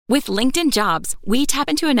With LinkedIn Jobs, we tap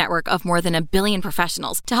into a network of more than 1 billion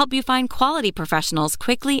professionals to help you find quality professionals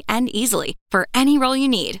quickly and easily for any role you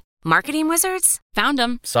need. Marketing wizards? Found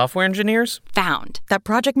them. Software engineers? Found. That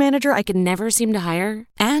project manager I could never seem to hire?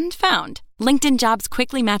 And found. LinkedIn Jobs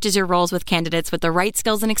quickly matches your roles with candidates with the right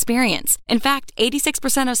skills and experience. In fact,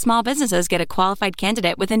 86% of small businesses get a qualified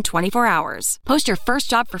candidate within 24 hours. Post your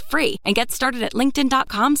first job for free and get started at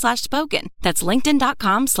linkedin.com/spoken. That's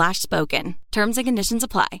linkedin.com/spoken. Terms and conditions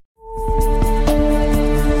apply.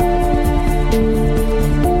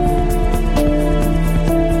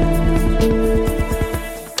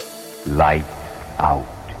 Light out,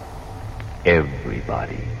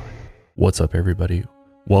 everybody. What's up, everybody?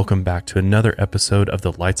 Welcome back to another episode of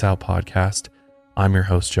the Lights Out podcast. I'm your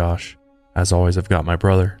host, Josh. As always, I've got my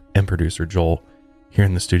brother and producer, Joel, here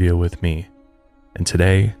in the studio with me. And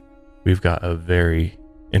today, we've got a very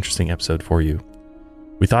interesting episode for you.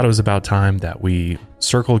 We thought it was about time that we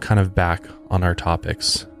circled kind of back on our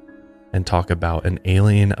topics and talk about an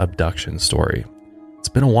alien abduction story. It's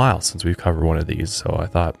been a while since we've covered one of these, so I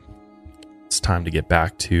thought it's time to get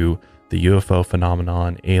back to the UFO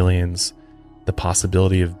phenomenon, aliens. The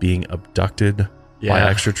possibility of being abducted by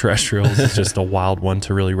extraterrestrials is just a wild one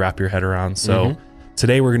to really wrap your head around. So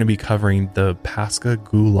today we're going to be covering the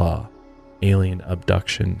Pascagoula alien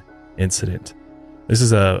abduction incident. This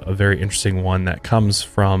is a very interesting one that comes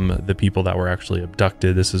from the people that were actually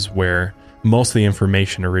abducted. This is where most of the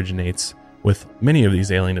information originates with many of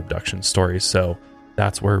these alien abduction stories. So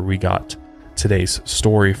that's where we got today's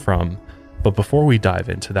story from. But before we dive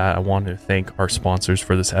into that, I want to thank our sponsors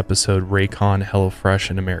for this episode, Raycon, HelloFresh,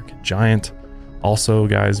 and American Giant. Also,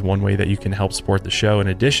 guys, one way that you can help support the show, in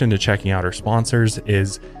addition to checking out our sponsors,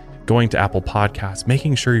 is going to Apple Podcasts,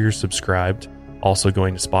 making sure you're subscribed. Also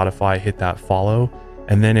going to Spotify, hit that follow.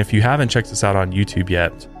 And then if you haven't checked us out on YouTube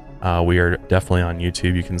yet, we are definitely on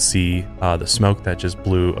YouTube. You can see the smoke that just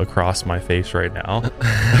blew across my face right now.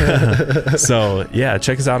 So yeah,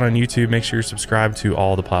 check us out on YouTube. Make sure you're subscribed to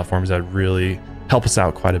all the platforms that really help us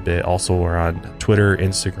out quite a bit. Also, we're on Twitter,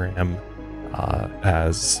 Instagram,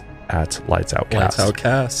 as at Lights Out Cast. Lights Out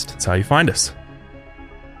Cast. That's how you find us.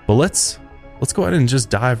 But let's go ahead and just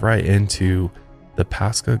dive right into the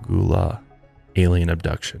Pascagoula alien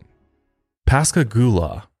abduction.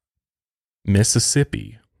 Pascagoula,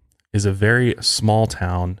 Mississippi, is a very small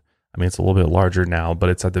town. I mean, it's a little bit larger now, but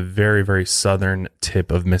it's at the very, very southern tip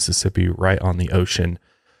of Mississippi, right on the ocean.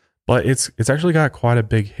 But it's actually got quite a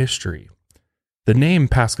big history. The name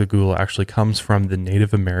Pascagoula actually comes from the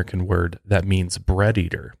Native American word that means bread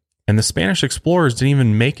eater. And the Spanish explorers didn't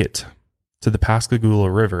even make it to the Pascagoula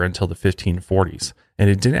River until the 1540s. And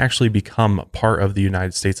it didn't actually become part of the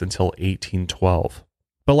United States until 1812.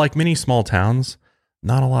 But like many small towns,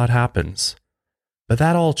 not a lot happens. But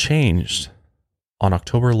that all changed on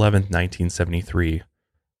October 11th, 1973,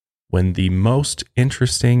 when the most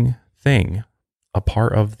interesting thing, a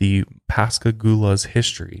part of the Pascagoula's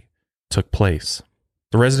history, took place.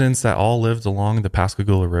 The residents that all lived along the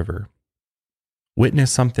Pascagoula River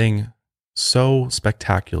witnessed something so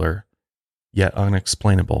spectacular, yet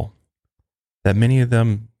unexplainable, that many of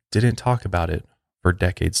them didn't talk about it for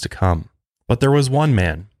decades to come. But there was one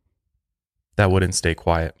man that wouldn't stay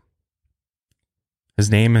quiet. His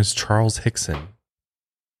name is Charles Hickson,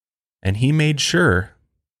 and he made sure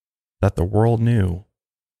that the world knew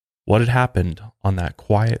what had happened on that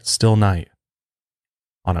quiet, still night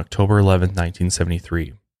on October 11th,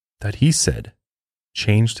 1973, that he said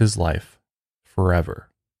changed his life forever.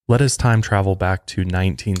 Let us time travel back to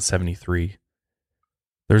 1973.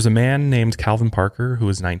 There's a man named Calvin Parker, who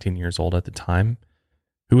was 19 years old at the time,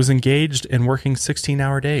 who was engaged in working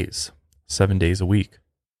 16-hour days, 7 days a week.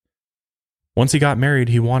 Once he got married,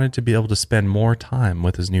 he wanted to be able to spend more time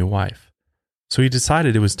with his new wife. So he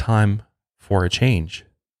decided it was time for a change.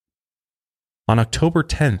 On October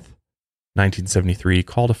 10th, 1973, he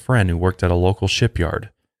called a friend who worked at a local shipyard,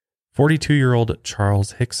 42-year-old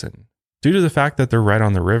Charles Hickson. Due to the fact that they're right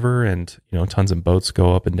on the river and, tons of boats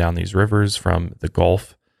go up and down these rivers from the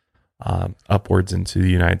Gulf upwards into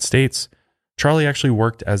the United States, Charlie actually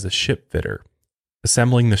worked as a ship fitter,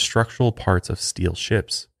 assembling the structural parts of steel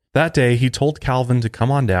ships. That day, he told Calvin to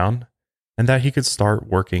come on down and that he could start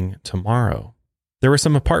working tomorrow. There were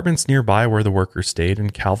some apartments nearby where the workers stayed,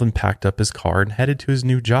 and Calvin packed up his car and headed to his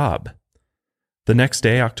new job. The next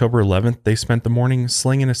day, October 11th, they spent the morning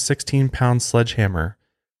slinging a 16-pound sledgehammer,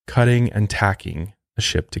 cutting and tacking a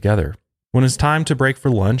ship together. When it was time to break for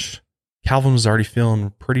lunch, Calvin was already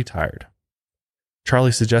feeling pretty tired.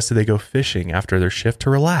 Charlie suggested they go fishing after their shift to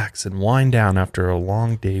relax and wind down after a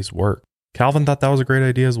long day's work. Calvin thought that was a great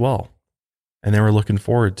idea as well, and they were looking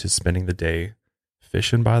forward to spending the day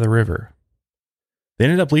fishing by the river. They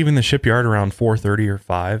ended up leaving the shipyard around 4:30 or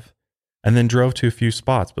 5, and then drove to a few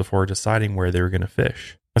spots before deciding where they were going to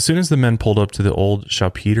fish. As soon as the men pulled up to the old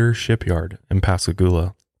Chapiter shipyard in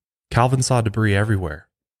Pascagoula, Calvin saw debris everywhere.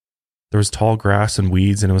 There was tall grass and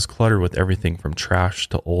weeds, and it was cluttered with everything from trash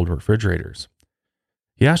to old refrigerators.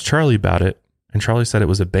 He asked Charlie about it, and Charlie said it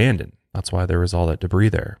was abandoned. That's why there was all that debris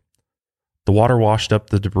there. The water washed up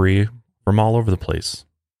the debris from all over the place,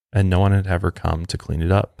 and no one had ever come to clean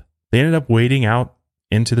it up. They ended up wading out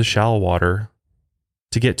into the shallow water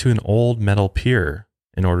to get to an old metal pier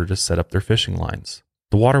in order to set up their fishing lines.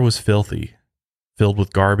 The water was filthy, filled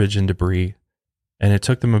with garbage and debris, and it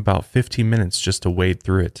took them about 15 minutes just to wade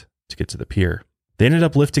through it to get to the pier. They ended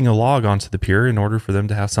up lifting a log onto the pier in order for them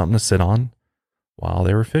to have something to sit on while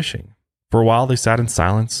they were fishing. For a while, they sat in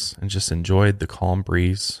silence and just enjoyed the calm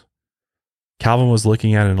breeze. Calvin was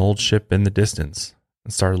looking at an old ship in the distance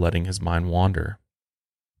and started letting his mind wander.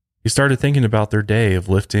 He started thinking about their day of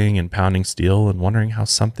lifting and pounding steel and wondering how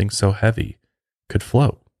something so heavy could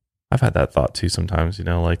float. I've had that thought too sometimes,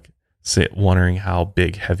 wondering how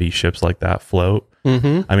big, heavy ships like that float.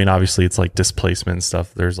 Mm-hmm. I mean, obviously it's like displacement and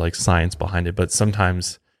stuff. There's like science behind it, but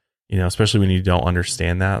sometimes, especially when you don't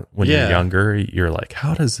understand that when you're younger, you're like,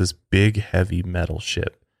 how does this big, heavy metal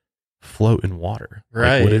ship float in water?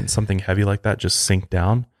 Right. Like, wouldn't something heavy like that just sink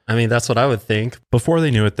down? I mean, that's what I would think. Before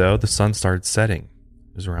they knew it though, the sun started setting.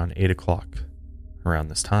 It was around 8 o'clock around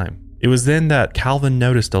this time. It was then that Calvin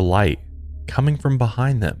noticed a light coming from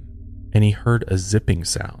behind them, and he heard a zipping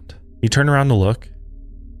sound. He turned around to look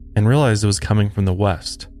and realized it was coming from the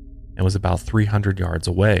west and was about 300 yards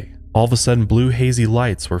away. All of a sudden, blue hazy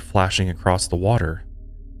lights were flashing across the water,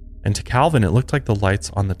 and to Calvin, it looked like the lights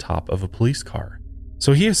on the top of a police car.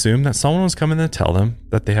 So he assumed that someone was coming to tell them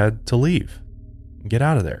that they had to leave and get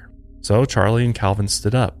out of there. So Charlie and Calvin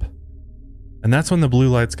stood up, and that's when the blue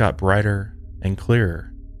lights got brighter and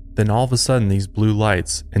clearer. Then all of a sudden, these blue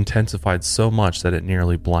lights intensified so much that it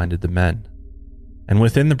nearly blinded the men. And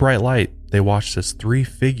within the bright light, they watched as 3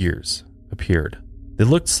 figures appeared. They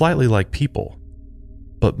looked slightly like people,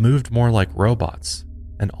 but moved more like robots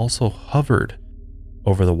and also hovered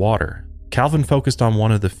over the water. Calvin focused on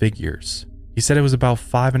one of the figures. He said it was about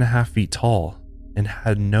 5.5 feet tall and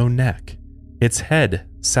had no neck. Its head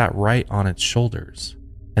sat right on its shoulders,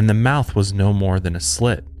 and the mouth was no more than a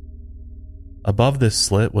slit. Above this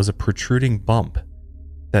slit was a protruding bump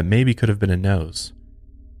that maybe could have been a nose.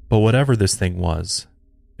 But whatever this thing was,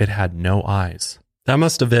 it had no eyes. That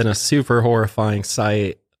must have been a super horrifying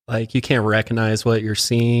sight. Like, you can't recognize what you're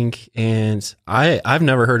seeing. And I've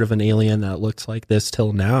never heard of an alien that looked like this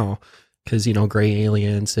till now. Because, gray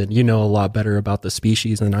aliens, and a lot better about the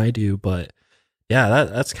species than I do. But yeah,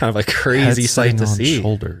 that's kind of a crazy sight to see.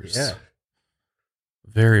 Shoulders. Yeah.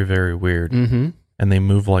 Very, very weird. Mm-hmm. And they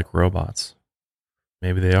move like robots.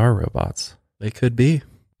 Maybe they are robots. They could be.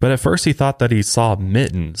 But at first he thought that he saw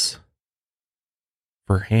mittens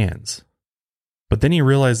for hands. But then he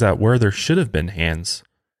realized that where there should have been hands,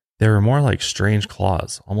 they were more like strange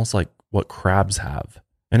claws, almost like what crabs have.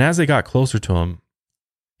 And as they got closer to him,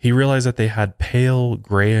 he realized that they had pale,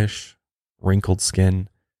 grayish, wrinkled skin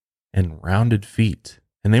and rounded feet.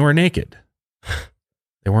 And they were naked.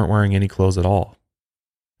 They weren't wearing any clothes at all.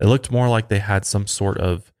 It looked more like they had some sort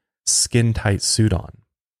of skin-tight suit on.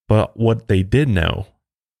 But what they did know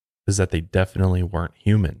is that they definitely weren't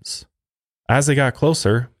humans. As they got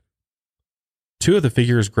closer, 2 of the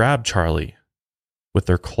figures grabbed Charlie with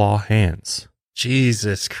their claw hands.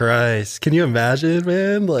 Jesus Christ. Can you imagine,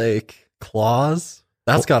 man? Like, claws?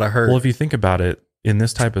 That's gotta hurt. Well, if you think about it, in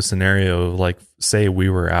this type of scenario, like, say we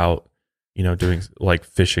were out, doing like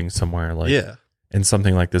fishing somewhere, like, yeah, and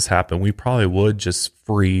something like this happened, we probably would just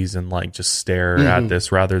freeze and like just stare at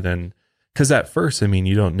this rather than, because at first,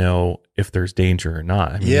 you don't know if there's danger or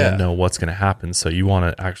not. You don't know what's going to happen. So you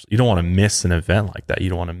want to you don't want to miss an event like that. You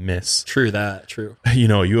don't want to miss, true, a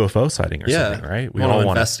UFO sighting or something, right? We all want to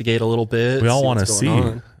investigate a little bit. We all want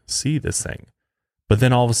to see this thing. But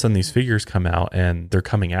then all of a sudden these figures come out and they're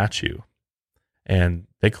coming at you. And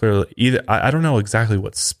they clearly I don't know exactly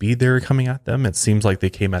what speed they were coming at them. It seems like they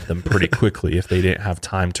came at them pretty quickly if they didn't have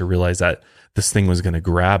time to realize that this thing was going to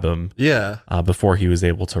grab him before he was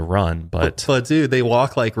able to run. But dude, they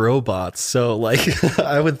walk like robots. So like,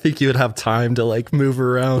 I would think you would have time to like move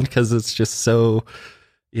around because it's just so,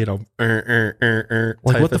 like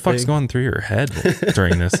what the fuck's going through your head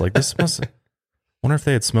during this? Like, this must, wonder if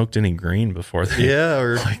they had smoked any green before they,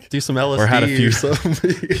 or like do some LSD or had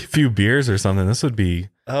a few beers or something. This would be,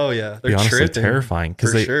 they're honestly terrifying.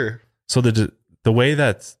 For sure. So the way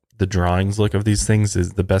that the drawings look of these things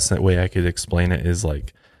is the best way I could explain it is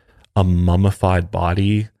like a mummified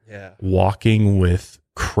body walking with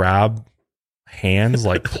crab hands,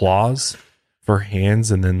 like claws for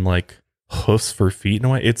hands, and then like hoofs for feet in a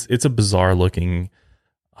way. It's a bizarre looking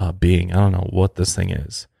being. I don't know what this thing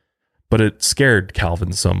is, but it scared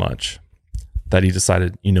Calvin so much that he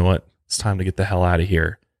decided, you know what, it's time to get the hell out of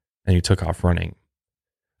here. And he took off running.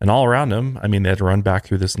 And all around him, I mean, they had to run back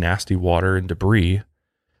through this nasty water and debris.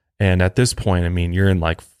 And at this point, I mean, you're in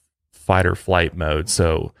like fight or flight mode.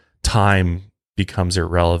 So time becomes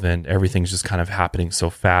irrelevant. Everything's just kind of happening so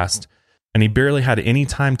fast. And he barely had any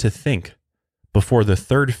time to think before the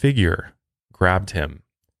third figure grabbed him.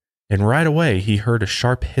 And right away, he heard a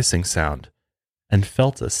sharp hissing sound and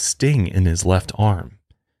felt a sting in his left arm.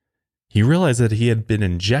 He realized that he had been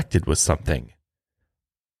injected with something.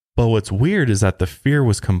 But what's weird is that the fear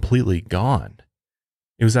was completely gone.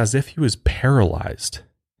 It was as if he was paralyzed.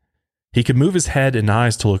 He could move his head and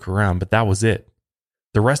eyes to look around, but that was it.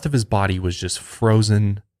 The rest of his body was just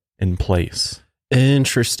frozen in place.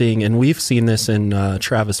 Interesting. And we've seen this in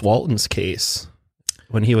Travis Walton's case.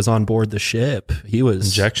 When he was on board the ship, he was...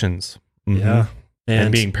 Injections. Yeah.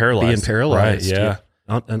 And being paralyzed. Right, yeah.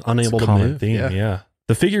 Unable it's a to common move. Theme, yeah.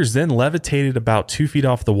 The figures then levitated about 2 feet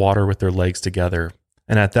off the water with their legs together.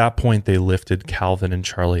 And at that point, they lifted Calvin and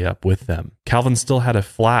Charlie up with them. Calvin still had a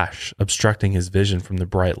flash obstructing his vision from the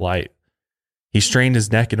bright light. He strained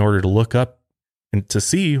his neck in order to look up and to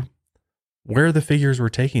see where the figures were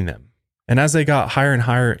taking them. And as they got higher and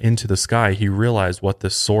higher into the sky, he realized what the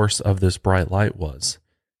source of this bright light was.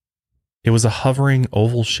 It was a hovering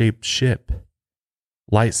oval-shaped ship.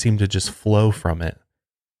 Light seemed to just flow from it,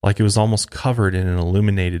 like it was almost covered in an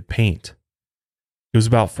illuminated paint. It was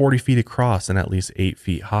about 40 feet across and at least 8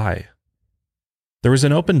 feet high. There was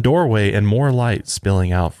an open doorway and more light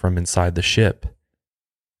spilling out from inside the ship.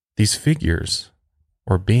 These figures,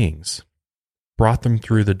 or beings, brought them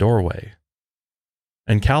through the doorway,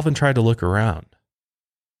 and Calvin tried to look around.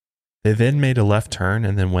 They then made a left turn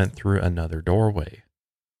and then went through another doorway,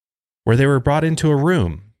 where they were brought into a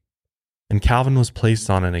room, and Calvin was placed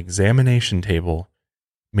on an examination table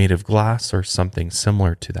made of glass or something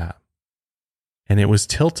similar to that. And it was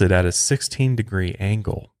tilted at a 16-degree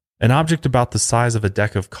angle. An object about the size of a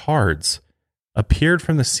deck of cards appeared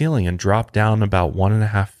from the ceiling and dropped down about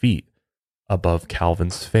 1.5 feet above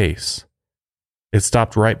Calvin's face. It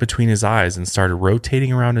stopped right between his eyes and started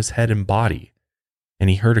rotating around his head and body, and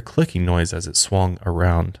he heard a clicking noise as it swung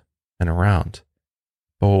around and around.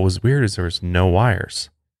 But what was weird is there was no wires.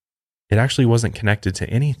 It actually wasn't connected to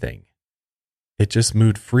anything. It just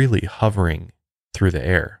moved freely, hovering through the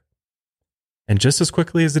air. And just as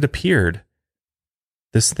quickly as it appeared,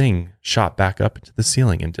 this thing shot back up into the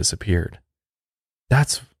ceiling and disappeared.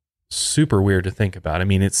 That's super weird to think about. I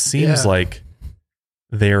mean, it seems like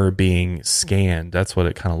they're being scanned. That's what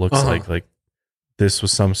it kind of looks like. Like this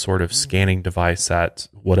was some sort of scanning device that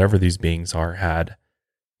whatever these beings are had.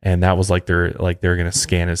 And that was like they're going to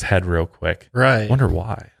scan his head real quick. Right. I wonder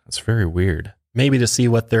why. That's very weird. Maybe to see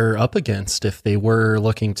what they're up against if they were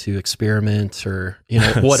looking to experiment or, you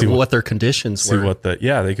know, what their conditions were.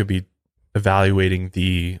 They could be evaluating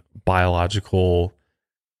the biological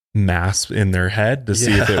mass in their head to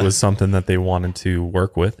see if it was something that they wanted to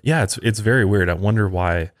work with. Yeah, it's very weird. I wonder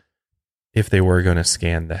why, if they were going to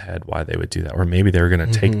scan the head, why they would do that. Or maybe they were going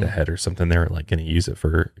to take the head or something. They were like going to use it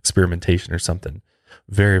for experimentation or something.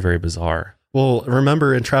 Very, very bizarre. Well,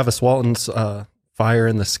 remember in Travis Walton's Fire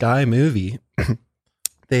in the Sky movie,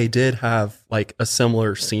 they did have like a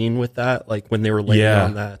similar scene with that, like when they were laying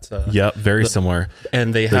on that. Very similar.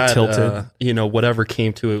 And they had, tilted. Whatever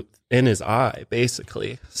came to in his eye,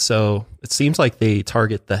 basically. So it seems like they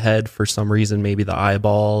target the head for some reason, maybe the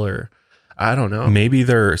eyeball, or I don't know. Maybe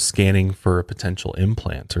they're scanning for a potential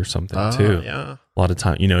implant or something too. Yeah. A lot of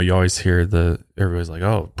time, you always hear everybody's like,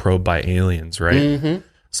 oh, probed by aliens, right? Mm-hmm.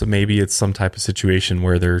 So maybe it's some type of situation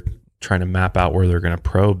where they're trying to map out where they're going to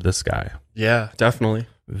probe this guy. Yeah, definitely.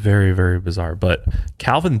 Very, very bizarre. But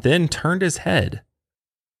Calvin then turned his head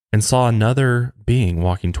and saw another being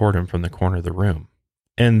walking toward him from the corner of the room.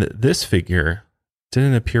 And this figure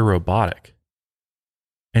didn't appear robotic.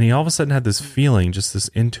 And he all of a sudden had this feeling, just this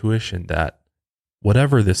intuition that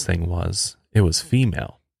whatever this thing was, it was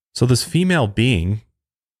female. So this female being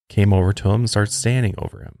came over to him and started standing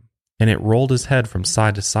over him. And it rolled his head from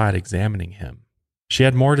side to side, examining him. She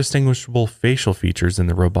had more distinguishable facial features than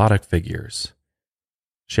the robotic figures.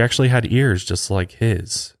 She actually had ears just like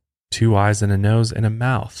his, 2 eyes and a nose and a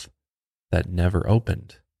mouth that never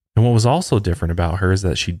opened. And what was also different about her is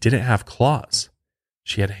that she didn't have claws.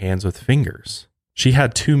 She had hands with fingers. She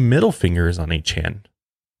had 2 middle fingers on each hand,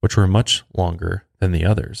 which were much longer than the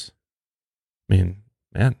others. I mean,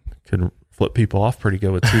 man, could flip people off pretty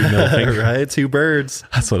good with 2 middle fingers. Right? 2 birds.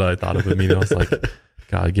 That's what I thought of. I mean, I was like,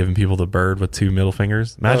 God, giving people the bird with 2 middle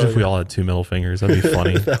fingers. Imagine if we all had 2 middle fingers. That'd be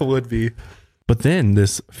funny. That would be. But then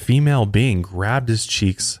this female being grabbed his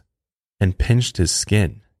cheeks and pinched his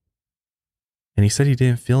skin. And he said he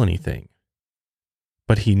didn't feel anything,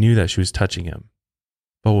 but he knew that she was touching him.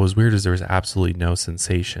 But what was weird is there was absolutely no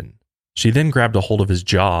sensation. She then grabbed a hold of his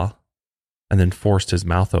jaw and then forced his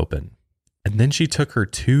mouth open. And then she took her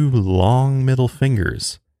 2 long middle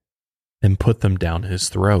fingers and put them down his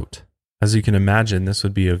throat. As you can imagine, this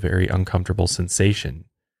would be a very uncomfortable sensation.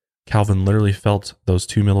 Calvin literally felt those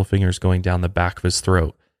 2 middle fingers going down the back of his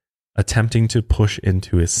throat, attempting to push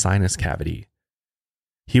into his sinus cavity.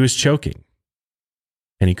 He was choking,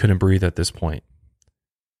 and he couldn't breathe at this point.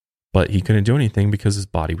 But he couldn't do anything because his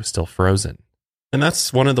body was still frozen. And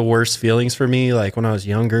that's one of the worst feelings for me. Like when I was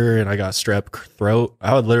younger and I got strep throat,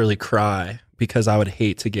 I would literally cry because I would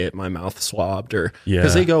hate to get my mouth swabbed, or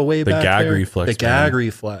because they go way back. The gag there. reflex. The gag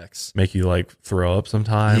reflex. Make you like throw up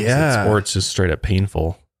sometimes. Yeah. Or it's just straight up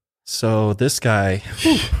painful. So this guy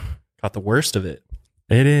got the worst of it.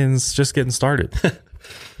 It is just getting started.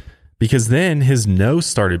 Because then his nose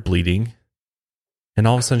started bleeding, and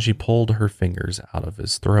all of a sudden she pulled her fingers out of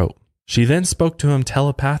his throat. She then spoke to him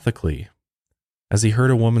telepathically as he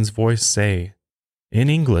heard a woman's voice say, in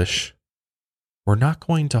English, "We're not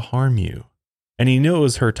going to harm you." And he knew it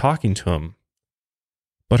was her talking to him,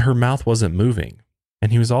 but her mouth wasn't moving.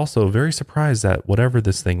 And he was also very surprised that whatever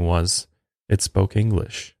this thing was, it spoke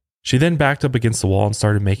English. She then backed up against the wall and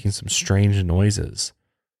started making some strange noises.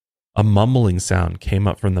 A mumbling sound came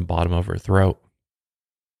up from the bottom of her throat.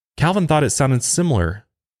 Calvin thought it sounded similar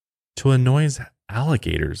to a noise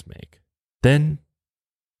alligators make. Then,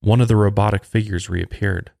 one of the robotic figures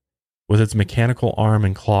reappeared. With its mechanical arm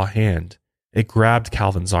and claw hand, it grabbed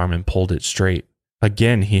Calvin's arm and pulled it straight.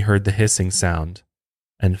 Again, he heard the hissing sound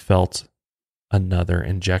and felt another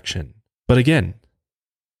injection. But again,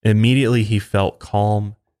 immediately he felt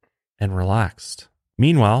calm and relaxed.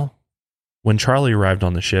 Meanwhile, when Charlie arrived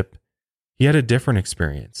on the ship, he had a different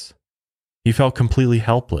experience. He felt completely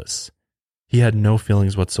helpless. He had no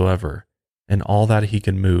feelings whatsoever, and all that he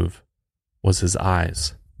could move was his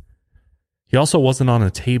eyes. He also wasn't on a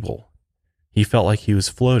table. He felt like he was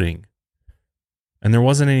floating, and there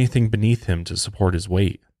wasn't anything beneath him to support his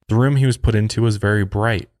weight. The room he was put into was very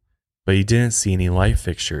bright, but he didn't see any light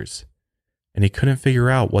fixtures, and he couldn't figure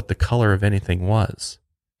out what the color of anything was.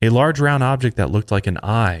 A large round object that looked like an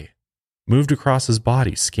eye moved across his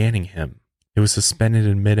body, scanning him. It was suspended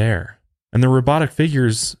in midair, and the robotic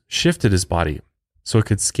figures shifted his body so it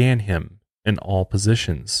could scan him in all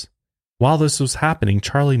positions. While this was happening,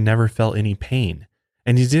 Charlie never felt any pain,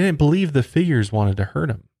 and he didn't believe the figures wanted to hurt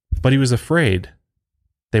him, but he was afraid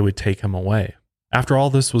they would take him away. After all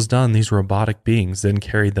this was done, these robotic beings then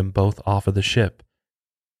carried them both off of the ship,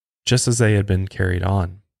 just as they had been carried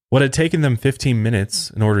on. What had taken them 15 minutes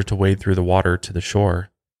in order to wade through the water to the shore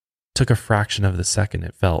took a fraction of the second,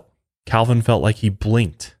 it felt. Calvin felt like he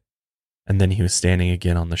blinked, and then he was standing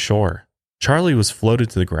again on the shore. Charlie was floated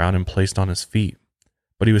to the ground and placed on his feet,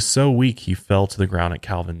 but he was so weak he fell to the ground at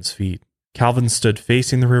Calvin's feet. Calvin stood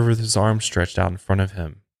facing the river with his arms stretched out in front of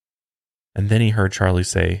him, and then he heard Charlie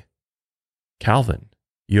say, "Calvin,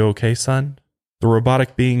 you okay, son?" The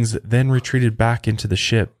robotic beings then retreated back into the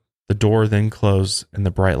ship. The door then closed, and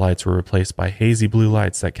the bright lights were replaced by hazy blue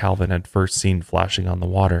lights that Calvin had first seen flashing on the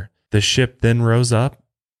water. The ship then rose up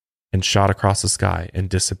and shot across the sky and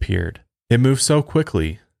disappeared. It moved so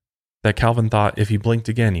quickly that Calvin thought if he blinked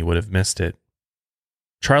again, he would have missed it.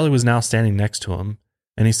 Charlie was now standing next to him,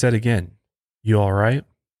 and he said again, "You all right?"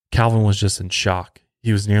 Calvin was just in shock.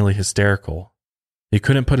 He was nearly hysterical. He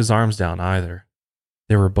couldn't put his arms down either.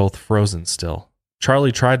 They were both frozen still.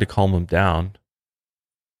 Charlie tried to calm him down,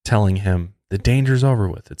 telling him, "The danger's over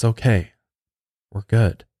with. It's okay. We're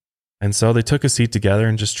good." And so they took a seat together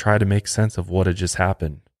and just tried to make sense of what had just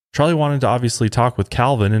happened. Charlie wanted to obviously talk with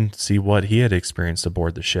Calvin and see what he had experienced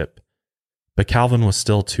aboard the ship, but Calvin was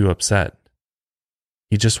still too upset.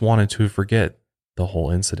 He just wanted to forget the whole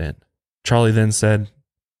incident. Charlie then said,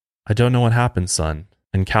 "I don't know what happened, son."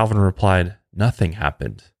 And Calvin replied, "Nothing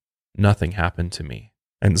happened. Nothing happened to me."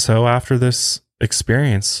 And so after this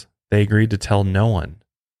experience, they agreed to tell no one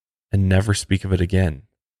and never speak of it again.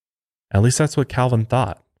 At least that's what Calvin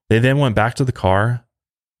thought. They then went back to the car,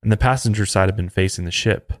 and the passenger side had been facing the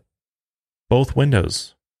ship. Both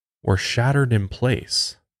windows were shattered in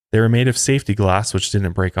place. They were made of safety glass, which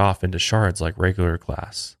didn't break off into shards like regular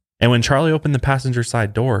glass. And when Charlie opened the passenger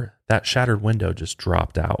side door, that shattered window just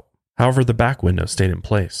dropped out. However, the back window stayed in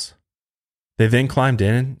place. They then climbed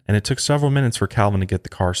in, and it took several minutes for Calvin to get the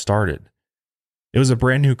car started. It was a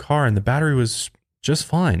brand new car, and the battery was just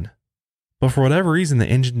fine. But for whatever reason, the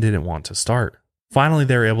engine didn't want to start. Finally,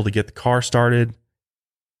 they were able to get the car started,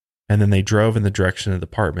 and then they drove in the direction of the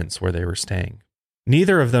apartments where they were staying.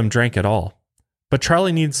 Neither of them drank at all, but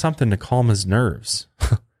Charlie needed something to calm his nerves.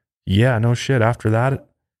 Yeah, no shit. After that,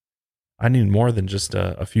 I need more than just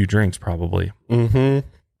a few drinks, probably. Mm-hmm.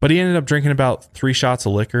 But he ended up drinking about 3 shots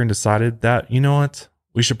of liquor and decided that, you know what,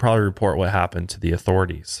 we should probably report what happened to the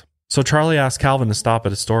authorities. So Charlie asked Calvin to stop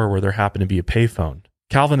at a store where there happened to be a payphone.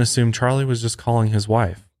 Calvin assumed Charlie was just calling his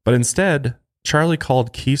wife, but instead, Charlie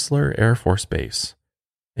called Keesler Air Force Base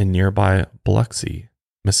in nearby Biloxi,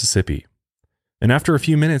 Mississippi. And after a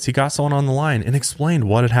few minutes, he got someone on the line and explained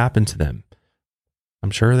what had happened to them.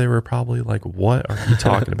 I'm sure they were probably like, what are you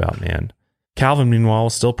talking about, man? Calvin, meanwhile,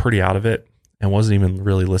 was still pretty out of it and wasn't even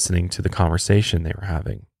really listening to the conversation they were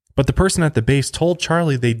having. But the person at the base told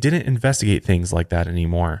Charlie they didn't investigate things like that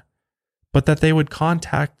anymore, but that they would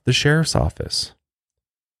contact the sheriff's office.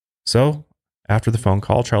 So, after the phone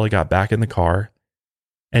call, Charlie got back in the car,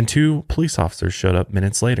 and 2 police officers showed up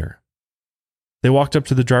minutes later. They walked up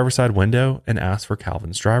to the driver's side window and asked for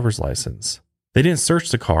Calvin's driver's license. They didn't search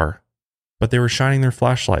the car, but they were shining their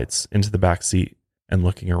flashlights into the back seat and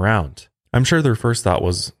looking around. I'm sure their first thought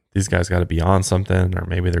was, these guys got to be on something, or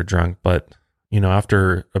maybe they're drunk, but,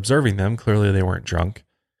 after observing them, clearly they weren't drunk.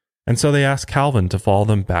 And so they asked Calvin to follow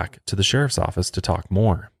them back to the sheriff's office to talk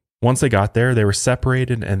more. Once they got there, they were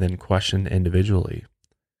separated and then questioned individually.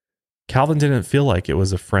 Calvin didn't feel like it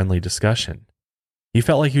was a friendly discussion. He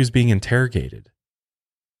felt like he was being interrogated.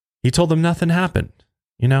 He told them nothing happened.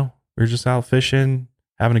 We were just out fishing,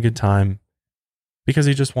 having a good time, because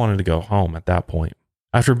he just wanted to go home at that point.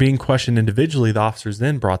 After being questioned individually, the officers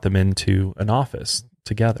then brought them into an office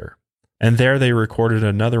together. And there they recorded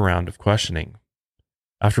another round of questioning.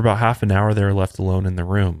 After about half an hour, they were left alone in the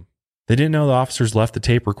room. They didn't know the officers left the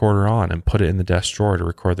tape recorder on and put it in the desk drawer to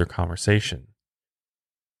record their conversation.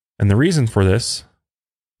 And the reason for this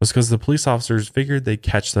was because the police officers figured they'd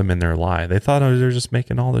catch them in their lie. They thought they were just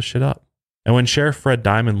making all this shit up. And when Sheriff Fred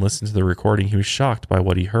Diamond listened to the recording, he was shocked by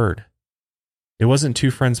what he heard. It wasn't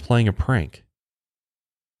 2 friends playing a prank.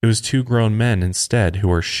 It was 2 grown men instead who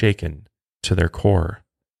were shaken to their core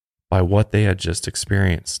by what they had just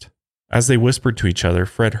experienced. As they whispered to each other,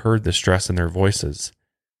 Fred heard the stress in their voices.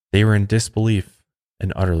 They were in disbelief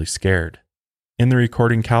and utterly scared. In the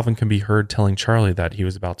recording, Calvin can be heard telling Charlie that he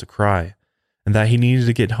was about to cry and that he needed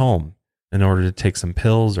to get home in order to take some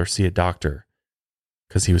pills or see a doctor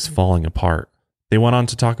because he was falling apart. They went on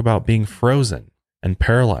to talk about being frozen and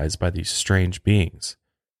paralyzed by these strange beings,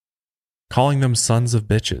 calling them sons of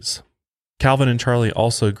bitches. Calvin and Charlie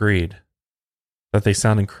also agreed that they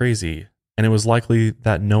sounded crazy, and it was likely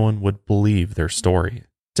that no one would believe their story.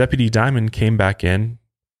 Deputy Diamond came back in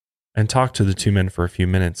and talked to the 2 men for a few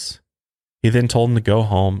minutes. He then told them to go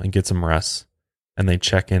home and get some rest, and they'd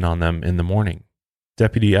check in on them in the morning.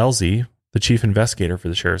 Deputy Elsie, the chief investigator for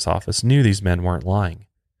the sheriff's office, knew these men weren't lying.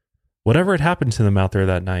 Whatever had happened to them out there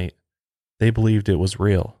that night, they believed it was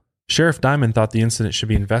real. Sheriff Diamond thought the incident should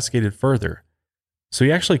be investigated further, so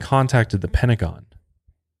he actually contacted the Pentagon.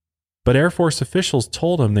 But Air Force officials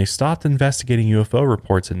told him they stopped investigating UFO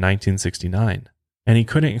reports in 1969, and he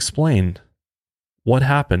couldn't explain what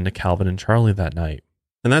happened to Calvin and Charlie that night.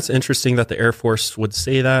 And that's interesting that the Air Force would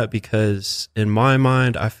say that, because in my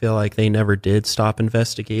mind, I feel like they never did stop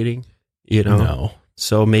investigating, No.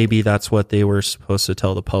 So maybe that's what they were supposed to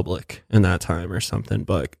tell the public in that time or something.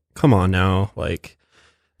 But come on now,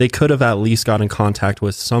 they could have at least got in contact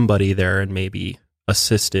with somebody there and maybe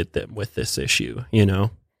assisted them with this issue,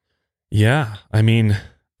 Yeah,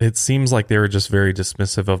 it seems like they were just very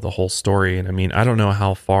dismissive of the whole story. And I don't know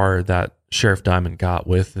how far that Sheriff Diamond got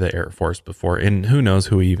with the Air Force before, and who knows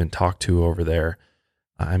who he even talked to over there.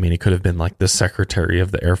 It could have been like the secretary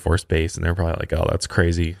of the Air Force base, and they're probably like, oh, that's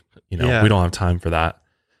crazy. We don't have time for that.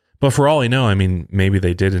 But for all we know, maybe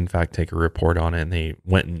they did in fact take a report on it, and they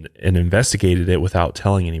went and investigated it without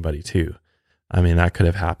telling anybody too. That could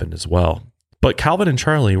have happened as well. But Calvin and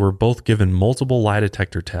Charlie were both given multiple lie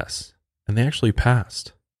detector tests, and they actually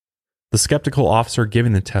passed. The skeptical officer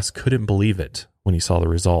giving the test couldn't believe it when he saw the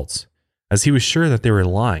results, as he was sure that they were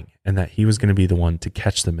lying and that he was going to be the one to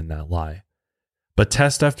catch them in that lie. But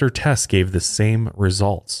test after test gave the same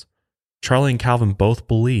results. Charlie and Calvin both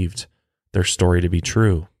believed their story to be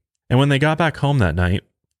true. And when they got back home that night,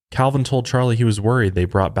 Calvin told Charlie he was worried they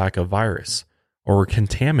brought back a virus or were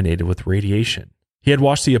contaminated with radiation. He had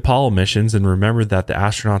watched the Apollo missions and remembered that the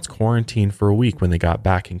astronauts quarantined for a week when they got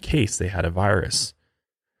back in case they had a virus.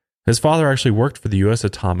 His father actually worked for the U.S.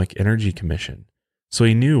 Atomic Energy Commission, so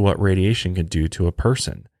he knew what radiation could do to a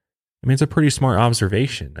person. I mean, it's a pretty smart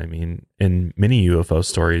observation. I mean, in many UFO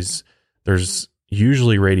stories, there's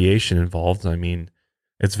usually radiation involved. I mean,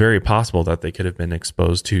 it's very possible that they could have been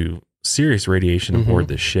exposed to serious radiation aboard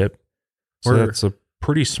the ship. So that's a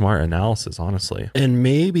pretty smart analysis, honestly. And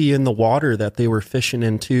maybe in the water that they were fishing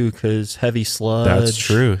in too, because heavy sludge. That's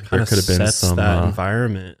true. There could have been some that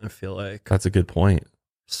environment, I feel like. That's a good point.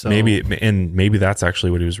 So maybe that's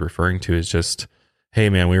actually what he was referring to, is just, hey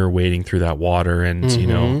man, we were wading through that water, and you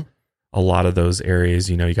know, a lot of those areas,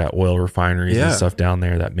 you know, you got oil refineries and stuff down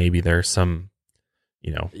there, that maybe there's some,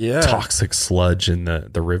 you know, toxic sludge in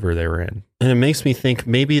the river they were in. And it makes me think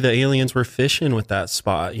maybe the aliens were fishing with that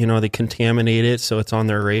spot. You know, they contaminate it so it's on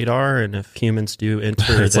their radar, and if humans do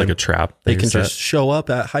enter, it's like a trap. They can just show up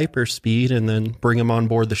at hyperspeed and then bring them on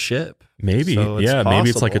board the ship. Maybe, so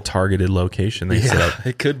maybe it's like a targeted location they set up.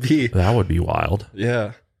 It could be. That would be wild.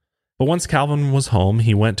 Yeah. But once Calvin was home,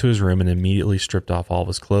 he went to his room and immediately stripped off all of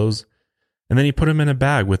his clothes, and then he put them in a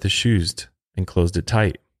bag with his shoes and closed it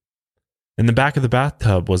tight. In the back of the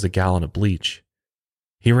bathtub was a gallon of bleach.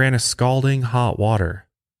 He ran a scalding hot water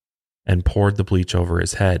and poured the bleach over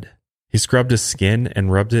his head. He scrubbed his skin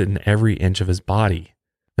and rubbed it in every inch of his body.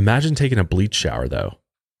 Imagine taking a bleach shower, though.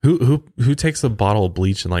 Who takes a bottle of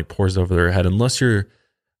bleach and like pours it over their head? Unless you're,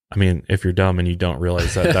 I mean, if you're dumb and you don't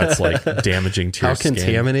realize that that's like damaging to your skin. How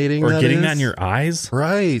contaminating or that getting is? that in your eyes.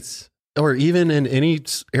 Right. Or even in any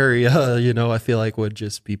area, you know, I feel like would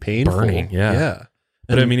just be painful. Burning, yeah.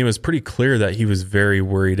 But I mean, it was pretty clear that he was very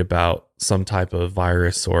worried about some type of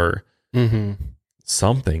virus or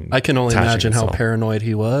something. I can only imagine itself. how paranoid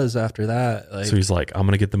he was after that. Like, so he's like, I'm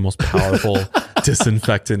going to get the most powerful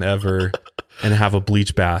disinfectant ever and have a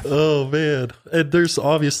bleach bath. Oh, man. And there's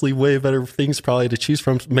obviously way better things probably to choose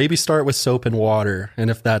from. Maybe start with soap and water.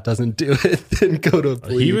 And if that doesn't do it, then go to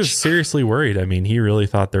bleach. He was seriously worried. I mean, he really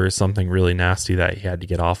thought there was something really nasty that he had to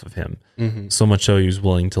get off of him. So much so he was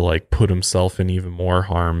willing to like put himself in even more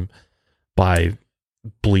harm by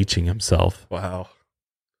bleaching himself. Wow.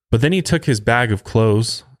 But then he took his bag of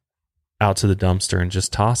clothes out to the dumpster and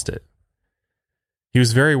just tossed it. He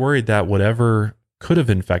was very worried that whatever could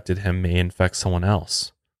have infected him may infect someone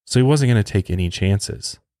else, so he wasn't going to take any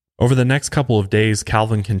chances. Over the next couple of days,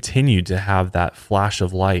 Calvin continued to have that flash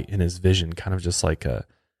of light in his vision, kind of just like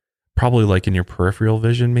probably like in your peripheral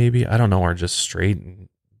vision, maybe. I don't know, or just straight in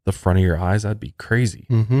the front of your eyes. That'd be crazy.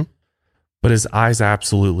 But his eyes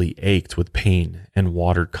absolutely ached with pain and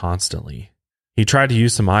watered constantly. He tried to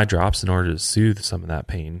use some eye drops in order to soothe some of that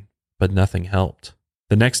pain, but nothing helped.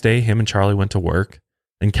 The next day, him and Charlie went to work,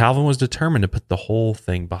 and Calvin was determined to put the whole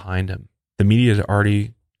thing behind him. The media had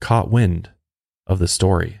already caught wind of the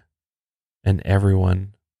story, and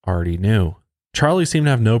everyone already knew. Charlie seemed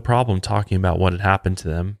to have no problem talking about what had happened to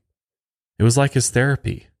them. It was like his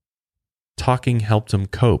therapy. Talking helped him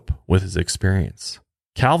cope with his experience.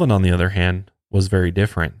 Calvin, on the other hand, was very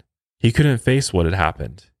different. He couldn't face what had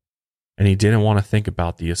happened, and he didn't want to think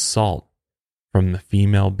about the assault from the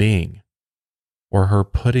female being or her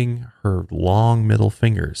putting her long middle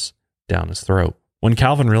fingers down his throat. When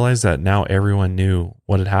Calvin realized that now everyone knew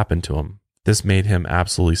what had happened to him, this made him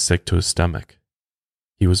absolutely sick to his stomach.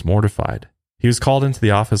 He was mortified. He was called into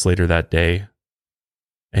the office later that day,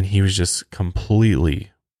 and he was just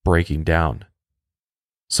completely breaking down.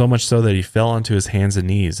 So much so that he fell onto his hands and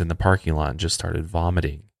knees in the parking lot and just started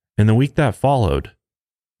vomiting. In the week that followed,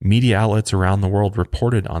 media outlets around the world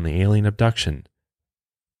reported on the alien abduction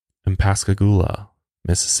in Pascagoula,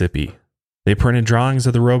 Mississippi. They printed drawings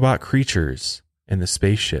of the robot creatures in the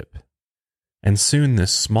spaceship, and soon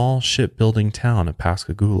this small shipbuilding town of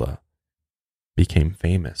Pascagoula became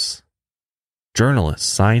famous. Journalists,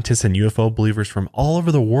 scientists, and UFO believers from all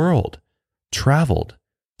over the world traveled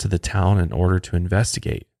to the town in order to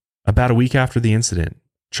investigate. About a week after the incident,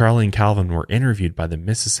 Charlie and Calvin were interviewed by the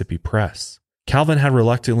Mississippi press. Calvin had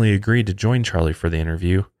reluctantly agreed to join Charlie for the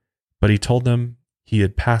interview, but he told them he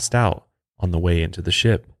had passed out on the way into the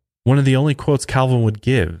ship. One of the only quotes Calvin would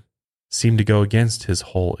give seemed to go against his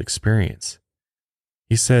whole experience.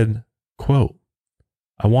 He said, quote,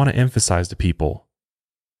 "I want to emphasize to people,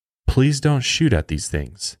 please don't shoot at these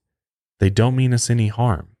things. They don't mean us any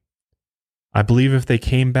harm. I believe if they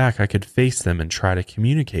came back, I could face them and try to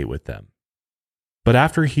communicate with them." But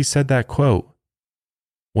after he said that quote,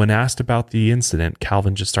 when asked about the incident,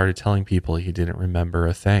 Calvin just started telling people he didn't remember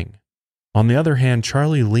a thing. On the other hand,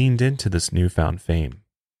 Charlie leaned into this newfound fame,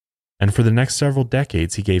 and for the next several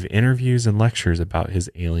decades, he gave interviews and lectures about his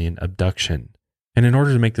alien abduction. And in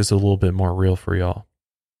order to make this a little bit more real for y'all,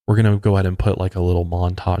 we're going to go ahead and put like a little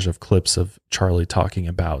montage of clips of Charlie talking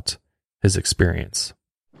about his experience.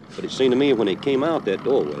 But it seemed to me when they came out that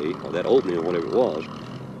doorway, or that opening or whatever it was,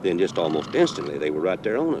 then just almost instantly they were right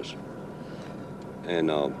there on us.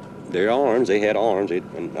 And their arms, they had arms,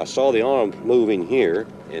 and I saw the arms moving here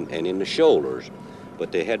and in the shoulders,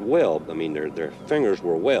 but they had weld. I mean, their fingers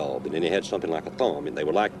were weld, and then they had something like a thumb, and they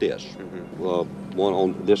were like this. Well, one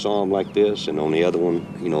on this arm like this, and on the other one,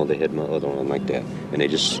 you know, they had my other arm like that. And I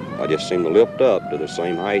just seemed to lift up to the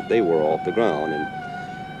same height they were off the ground,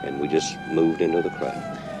 and we just moved into the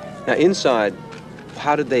craft. Now inside,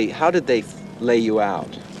 how did they lay you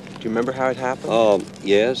out? Do you remember how it happened?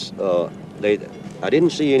 Yes. I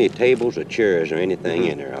didn't see any tables or chairs or anything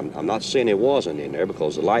in there. I'm not saying there wasn't in there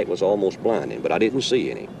because the light was almost blinding, but I didn't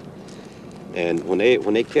see any. And when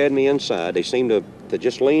they carried me inside, they seemed to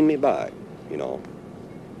just lean me back, you know.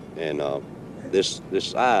 And this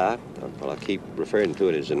eye, well, I keep referring to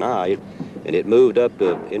it as an eye, and it moved up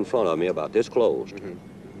in front of me about this close.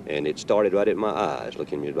 And it started right at my eyes,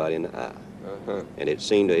 looking me right in the eye. And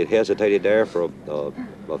it hesitated there for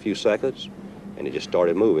a few seconds, and it just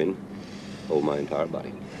started moving over my entire body.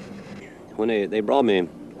 When they brought me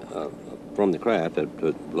from the craft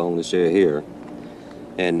along this area here,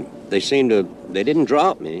 and they didn't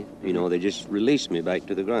drop me, you know, they just released me back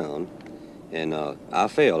to the ground. And I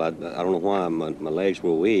fell. I don't know why my legs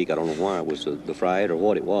were weak. I don't know why it was the fright or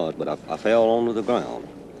what it was, but I fell onto the ground.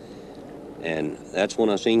 And that's when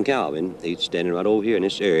I seen Calvin. He's standing right over here in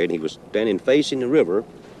this area, and he was standing facing the river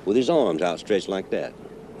with his arms outstretched like that,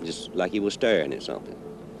 just like he was staring at something.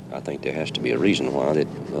 I think there has to be a reason why that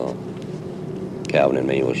Calvin and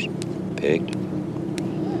me was picked.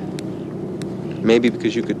 Maybe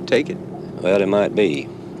because you could take it. Well, it might be.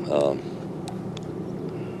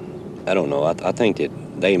 I don't know. I think that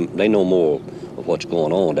they know more of what's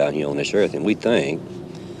going on down here on this earth than we think.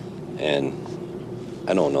 And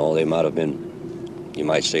I don't know, they might have been, you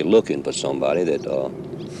might say, looking for somebody that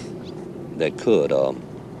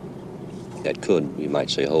could, you might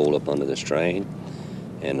say, hold up under the strain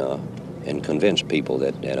and convince people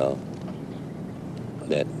that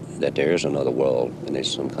there is another world and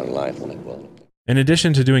there's some kind of life on that world. In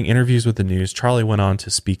addition to doing interviews with the news, Charlie went on to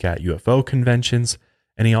speak at UFO conventions,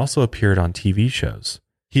 and he also appeared on TV shows.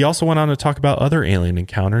 He also went on to talk about other alien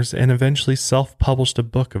encounters and eventually self-published a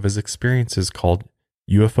book of his experiences called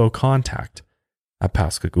UFO Contact at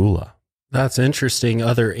Pascagoula. That's interesting.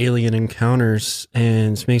 Other alien encounters,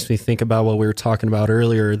 and it makes me think about what we were talking about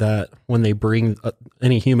earlier, that when they bring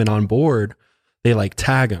any human on board, they like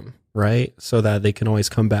tag them, right? So that they can always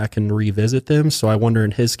come back and revisit them. So I wonder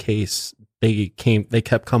in his case, they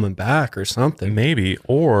kept coming back or something. Maybe,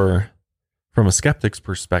 or from a skeptic's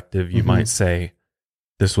perspective, you might say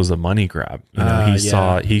this was a money grab. You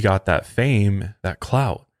know, he got that fame, that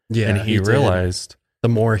clout. Yeah, and he realized the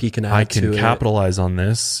more he can add to it, capitalize on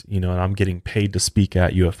this, you know, and I'm getting paid to speak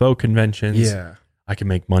at UFO conventions. Yeah. I can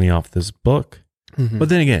make money off this book. But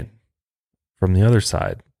then again, from the other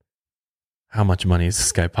side, how much money is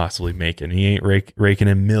this guy possibly making? He ain't raking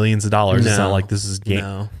in millions of dollars. It's not like this is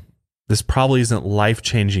this probably isn't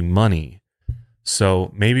life-changing money.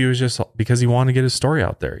 So maybe it was just because he wanted to get his story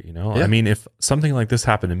out there, you know? Yeah. I mean, if something like this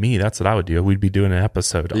happened to me, that's what I would do. We'd be doing an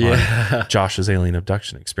episode on Josh's alien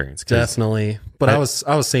abduction experience. Definitely. But I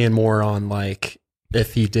was saying more on like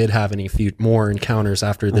if he did have any more encounters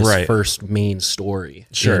after this first main story.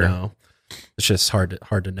 Sure. You know? It's just hard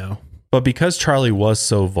to know. But because Charlie was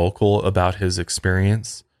so vocal about his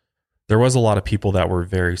experience, there was a lot of people that were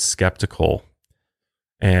very skeptical.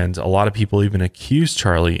 And a lot of people even accused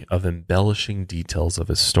Charlie of embellishing details of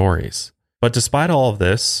his stories. But despite all of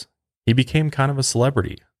this, he became kind of a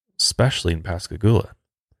celebrity, especially in Pascagoula.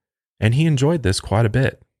 And he enjoyed this quite a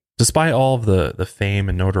bit. Despite all of the fame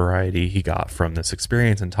and notoriety he got from this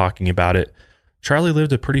experience and talking about it, Charlie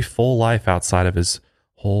lived a pretty full life outside of his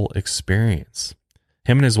whole experience.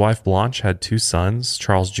 Him and his wife Blanche had 2 sons,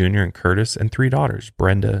 Charles Jr. and Curtis, and 3 daughters,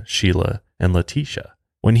 Brenda, Sheila, and Letitia.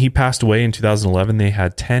 When he passed away in 2011, they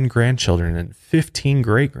had 10 grandchildren and 15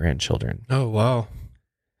 great-grandchildren. Oh, wow.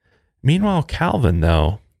 Meanwhile, Calvin,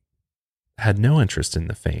 though, had no interest in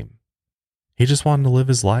the fame. He just wanted to live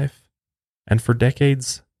his life. And for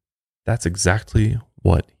decades, that's exactly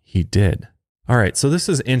what he did. All right, so this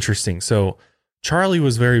is interesting. So Charlie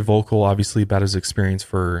was very vocal, obviously, about his experience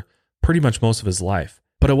for pretty much most of his life.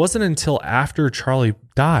 But it wasn't until after Charlie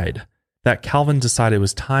died that Calvin decided it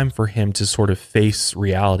was time for him to sort of face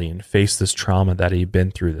reality and face this trauma that he'd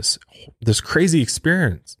been through, this crazy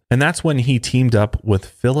experience. And that's when he teamed up with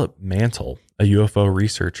Philip Mantle, a UFO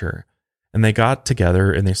researcher, and they got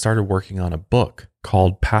together and they started working on a book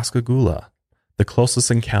called Pascagoula, The Closest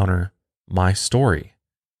Encounter, My Story,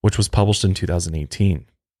 which was published in 2018.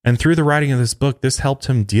 And through the writing of this book, this helped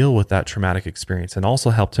him deal with that traumatic experience and also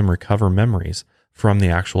helped him recover memories from the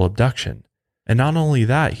actual abduction. And not only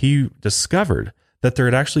that, he discovered that there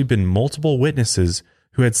had actually been multiple witnesses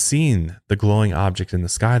who had seen the glowing object in the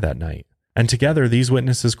sky that night. And together, these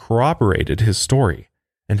witnesses corroborated his story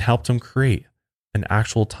and helped him create an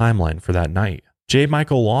actual timeline for that night. J.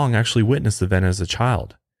 Michael Long actually witnessed the event as a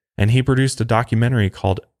child, and he produced a documentary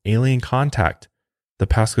called Alien Contact, the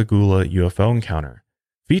Pascagoula UFO Encounter,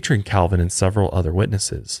 featuring Calvin and several other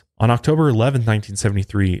witnesses. On October 11,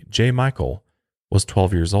 1973, J. Michael was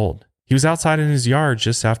 12 years old. He was outside in his yard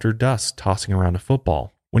just after dusk tossing around a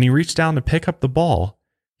football. When he reached down to pick up the ball,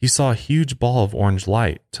 he saw a huge ball of orange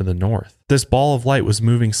light to the north. This ball of light was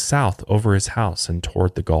moving south over his house and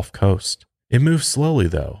toward the Gulf Coast. It moved slowly,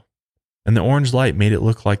 though, and the orange light made it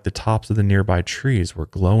look like the tops of the nearby trees were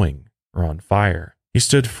glowing or on fire. He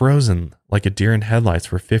stood frozen like a deer in headlights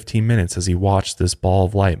for 15 minutes as he watched this ball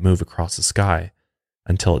of light move across the sky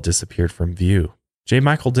until it disappeared from view. J.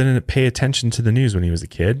 Michael didn't pay attention to the news when he was a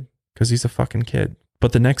kid because he's a fucking kid.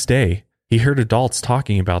 But the next day, he heard adults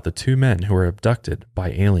talking about the two men who were abducted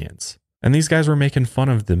by aliens. And these guys were making fun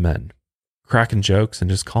of the men, cracking jokes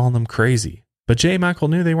and just calling them crazy. But J. Michael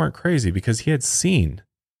knew they weren't crazy because he had seen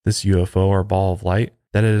this UFO or ball of light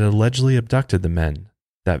that had allegedly abducted the men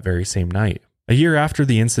that very same night. A year after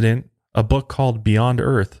the incident, a book called Beyond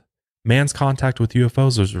Earth, Man's Contact with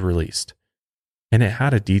UFOs was released, and it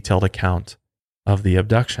had a detailed account of the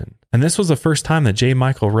abduction. And this was the first time that J.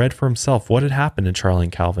 Michael read for himself what had happened to Charlie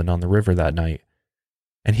and Calvin on the river that night,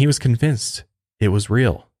 and he was convinced it was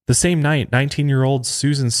real. The same night, 19-year-old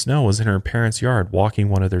Susan Snow was in her parents' yard walking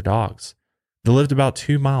one of their dogs. They lived about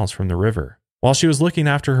 2 miles from the river. While she was looking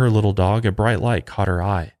after her little dog, a bright light caught her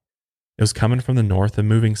eye. It was coming from the north and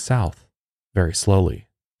moving south, very slowly.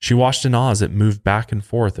 She watched in awe as it moved back and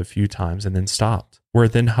forth a few times and then stopped, where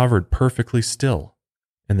it then hovered perfectly still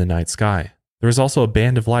in the night sky. There was also a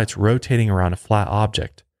band of lights rotating around a flat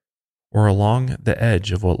object, or along the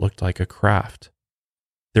edge of what looked like a craft.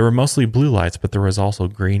 There were mostly blue lights, but there was also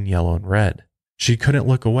green, yellow, and red. She couldn't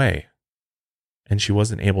look away, and she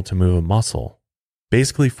wasn't able to move a muscle,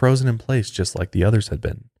 basically frozen in place just like the others had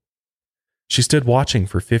been. She stood watching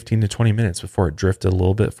for 15 to 20 minutes before it drifted a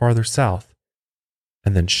little bit farther south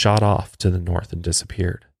and then shot off to the north and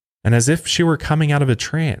disappeared. And as if she were coming out of a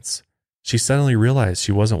trance, she suddenly realized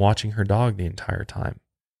she wasn't watching her dog the entire time.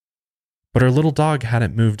 But her little dog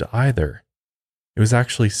hadn't moved either. It was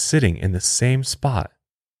actually sitting in the same spot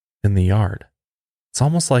in the yard. It's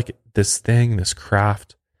almost like this thing, this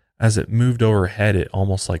craft, as it moved overhead, it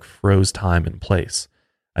almost like froze time in place.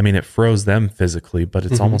 I mean, it froze them physically, but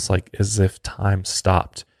it's almost like as if time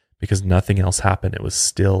stopped because nothing else happened. It was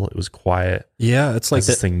still, it was quiet. Yeah, it's like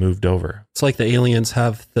this thing moved over. It's like the aliens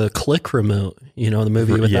have the click remote, you know, the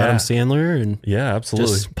movie with Adam Sandler, and yeah,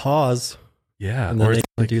 absolutely. Just pause. Yeah, and then they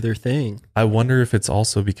can do their thing. I wonder if it's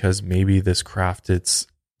also because maybe this craft, it's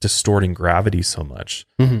distorting gravity so much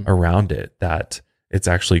around it that it's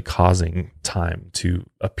actually causing time to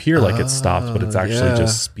appear like it stopped, but it's actually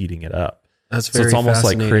just speeding it up. That's very so it's almost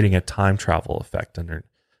like fascinating. creating a time travel effect under,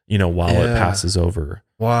 you know, while it passes over.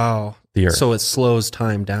 Wow. The Earth. So it slows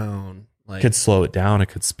time down. Like, it could slow it down. It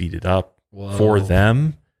could speed it up for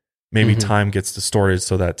them. Maybe time gets distorted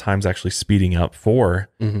so that time's actually speeding up for,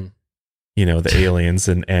 you know, the aliens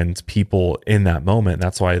and people in that moment.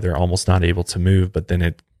 That's why they're almost not able to move, but then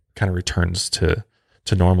it kind of returns to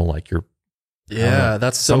normal. Like you're,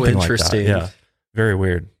 that's so interesting. Like that. Yeah. Very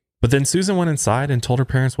weird. But then Susan went inside and told her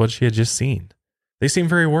parents what she had just seen. They seemed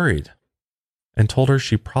very worried and told her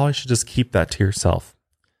she probably should just keep that to herself.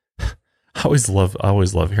 I always love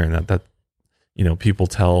hearing that, you know, people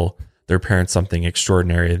tell their parents something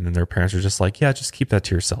extraordinary and then their parents are just like, yeah, just keep that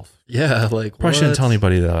to yourself. Yeah. Like, probably shouldn't tell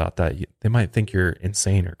anybody about that. They might think you're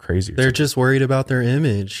insane or crazy. They're just worried about their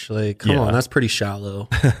image. Like, come on, that's pretty shallow.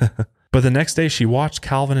 But the next day she watched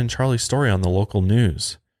Calvin and Charlie's story on the local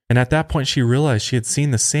news. And at that point, she realized she had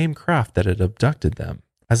seen the same craft that had abducted them,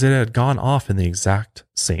 as it had gone off in the exact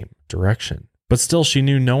same direction. But still, she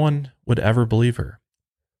knew no one would ever believe her.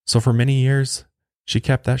 So for many years, she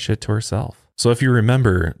kept that shit to herself. So if you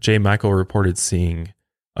remember, J. Michael reported seeing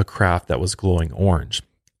a craft that was glowing orange.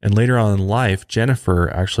 And later on in life,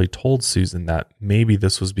 Jennifer actually told Susan that maybe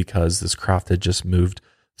this was because this craft had just moved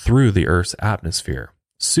through the Earth's atmosphere.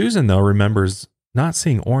 Susan, though, remembers not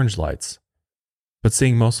seeing orange lights, but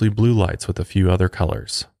seeing mostly blue lights with a few other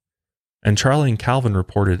colors. And Charlie and Calvin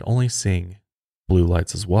reported only seeing blue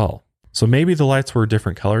lights as well. So maybe the lights were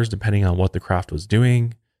different colors depending on what the craft was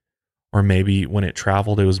doing, Or maybe when it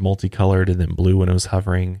traveled, it was multicolored and then blue when it was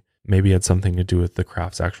hovering. Maybe it had something to do with the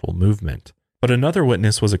craft's actual movement. But another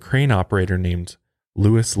witness was a crane operator named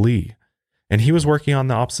Louis Lee, and he was working on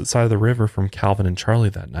the opposite side of the river from Calvin and Charlie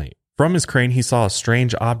that night. From his crane, he saw a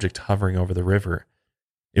strange object hovering over the river.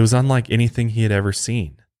 It was unlike anything he had ever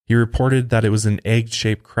seen. He reported that it was an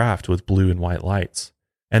egg-shaped craft with blue and white lights,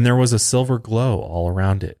 and there was a silver glow all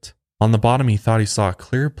around it. On the bottom, he thought he saw a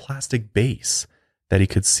clear plastic base that he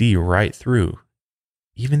could see right through,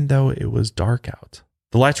 even though it was dark out.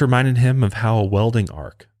 The lights reminded him of how a welding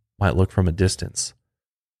arc might look from a distance.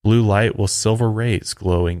 Blue light with silver rays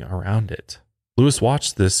glowing around it. Louis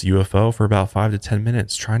watched this UFO for about 5 to 10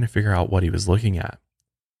 minutes, trying to figure out what he was looking at.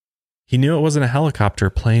 He knew it wasn't a helicopter,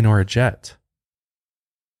 plane, or a jet.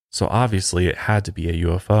 So obviously it had to be a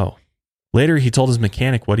UFO. Later, he told his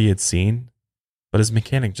mechanic what he had seen, but his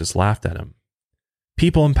mechanic just laughed at him.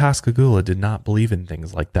 People in Pascagoula did not believe in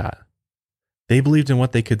things like that. They believed in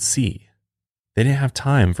what they could see. They didn't have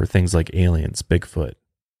time for things like aliens, Bigfoot,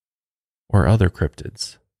 or other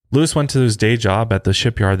cryptids. Louis went to his day job at the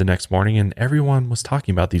shipyard the next morning, and everyone was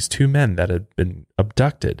talking about these 2 men that had been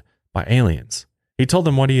abducted by aliens. He told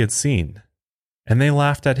them what he had seen, and they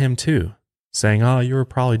laughed at him too, saying, "Oh, you were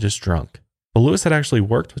probably just drunk." But Louis had actually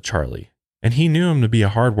worked with Charlie, and he knew him to be a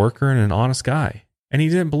hard worker and an honest guy, and he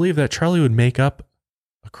didn't believe that Charlie would make up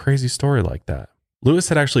a crazy story like that. Louis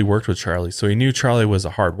had actually worked with Charlie, so he knew Charlie was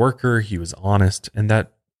a hard worker, he was honest, and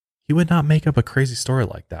that he would not make up a crazy story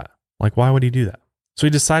like that. Like, why would he do that? So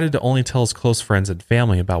he decided to only tell his close friends and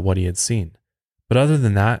family about what he had seen. But other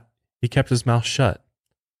than that, he kept his mouth shut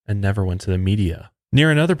and never went to the media. Near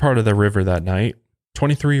another part of the river that night,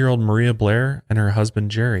 23-year-old Maria Blair and her husband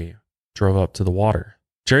Jerry drove up to the water.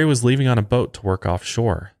 Jerry was leaving on a boat to work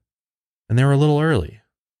offshore, and they were a little early.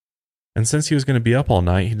 And since he was going to be up all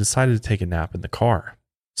night, he decided to take a nap in the car.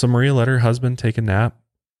 So Maria let her husband take a nap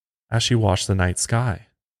as she watched the night sky.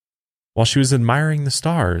 While she was admiring the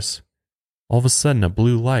stars, all of a sudden a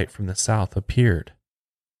blue light from the south appeared.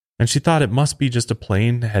 And she thought it must be just a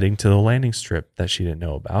plane heading to the landing strip that she didn't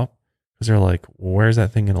know about. Because they're like, where's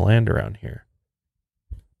that thing going to land around here?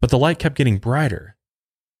 But the light kept getting brighter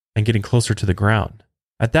and getting closer to the ground.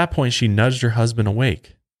 At that point, she nudged her husband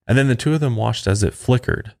awake. And then the two of them watched as it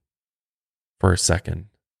flickered for a second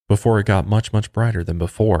before it got much, much brighter than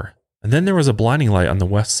before. And then there was a blinding light on the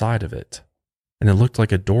west side of it, and it looked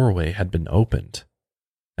like a doorway had been opened.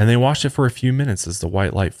 And they watched it for a few minutes as the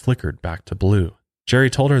white light flickered back to blue. Jerry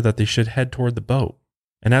told her that they should head toward the boat.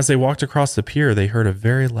 And as they walked across the pier, they heard a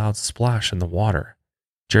very loud splash in the water.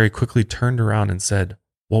 Jerry quickly turned around and said,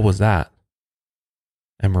 "What was that?"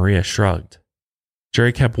 And Maria shrugged.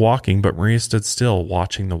 Jerry kept walking, but Maria stood still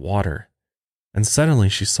watching the water. And suddenly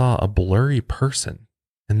she saw a blurry person.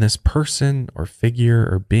 And this person or figure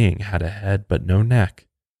or being had a head but no neck.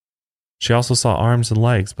 She also saw arms and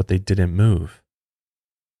legs, but they didn't move,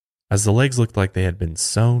 as the legs looked like they had been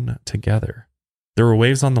sewn together. There were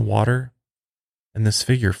waves on the water, and this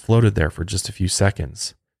figure floated there for just a few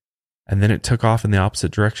seconds, and then it took off in the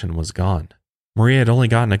opposite direction and was gone. Maria had only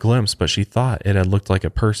gotten a glimpse, but she thought it had looked like a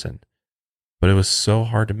person, but it was so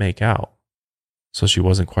hard to make out, so she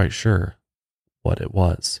wasn't quite sure what it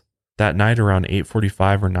was. That night around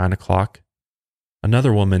 8:45 or 9 o'clock,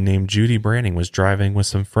 another woman named Judy Branning was driving with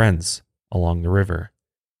some friends along the river.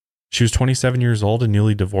 She was 27 years old and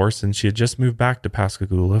newly divorced, and she had just moved back to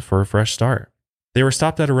Pascagoula for a fresh start. They were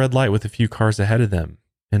stopped at a red light with a few cars ahead of them,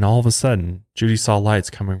 and all of a sudden, Judy saw lights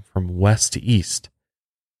coming from west to east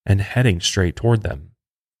and heading straight toward them.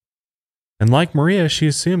 And like Maria, she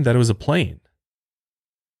assumed that it was a plane.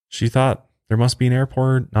 She thought there must be an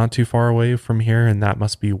airport not too far away from here, and that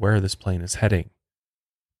must be where this plane is heading.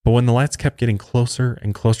 But when the lights kept getting closer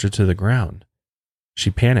and closer to the ground, she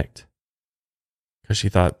panicked, because she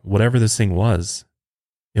thought whatever this thing was,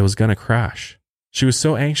 it was going to crash. She was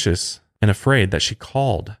so anxious and afraid that she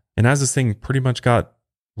called, and as this thing pretty much got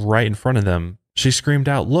right in front of them, she screamed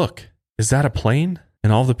out, "Look, is that a plane?"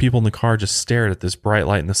 And all the people in the car just stared at this bright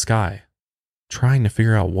light in the sky, trying to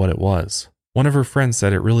figure out what it was. One of her friends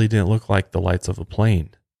said it really didn't look like the lights of a plane.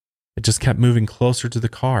 It just kept moving closer to the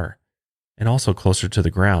car and also closer to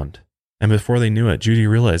the ground. And before they knew it, Judy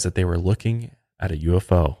realized that they were looking at a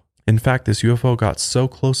UFO. In fact, this UFO got so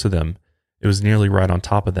close to them, it was nearly right on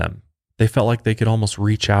top of them. They felt like they could almost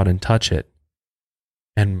reach out and touch it.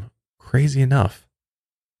 And crazy enough,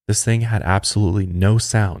 this thing had absolutely no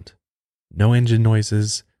sound, no engine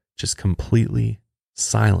noises, just completely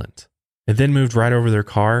silent. It then moved right over their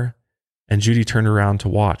car, and Judy turned around to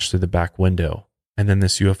watch through the back window. And then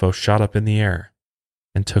this UFO shot up in the air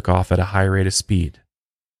and took off at a high rate of speed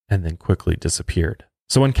and then quickly disappeared.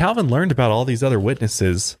 So when Calvin learned about all these other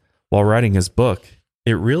witnesses while writing his book,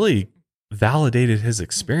 it really validated his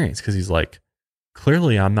experience, because he's like,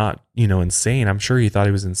 clearly I'm not, insane. I'm sure he thought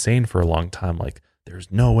he was insane for a long time. Like,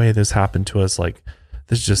 there's no way this happened to us. Like,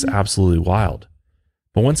 this is just absolutely wild.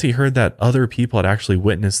 But once he heard that other people had actually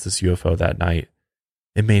witnessed this UFO that night,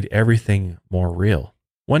 it made everything more real.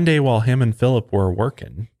 One day while him and Philip were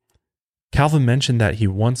working, Calvin mentioned that he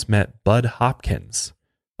once met Bud Hopkins,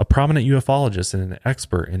 a prominent ufologist and an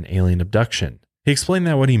expert in alien abduction. He explained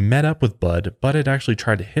that when he met up with Bud had actually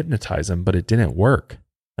tried to hypnotize him, but it didn't work.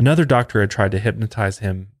 Another doctor had tried to hypnotize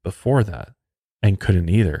him before that and couldn't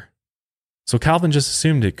either. So Calvin just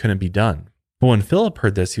assumed it couldn't be done. But when Philip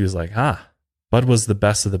heard this, he was like, Bud was the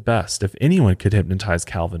best of the best. If anyone could hypnotize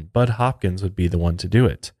Calvin, Bud Hopkins would be the one to do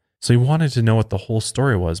it. So he wanted to know what the whole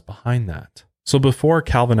story was behind that. So before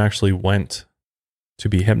Calvin actually went to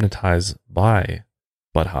be hypnotized by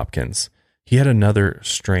Bud Hopkins, he had another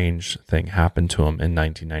strange thing happen to him in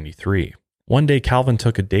 1993. One day, Calvin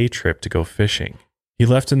took a day trip to go fishing. He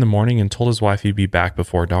left in the morning and told his wife he'd be back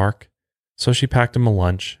before dark. So she packed him a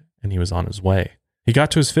lunch and he was on his way. He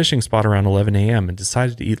got to his fishing spot around 11 a.m. and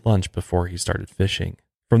decided to eat lunch before he started fishing.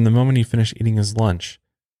 From the moment he finished eating his lunch,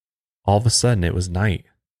 all of a sudden it was night.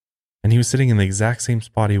 And he was sitting in the exact same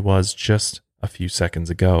spot he was just a few seconds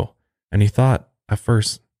ago. And he thought, at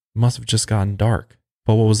first, it must have just gotten dark.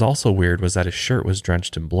 But what was also weird was that his shirt was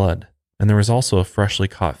drenched in blood. And there was also a freshly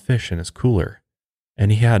caught fish in his cooler.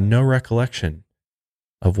 And he had no recollection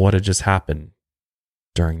of what had just happened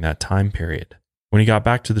during that time period. When he got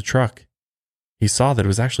back to the truck, he saw that it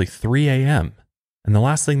was actually 3 a.m. And the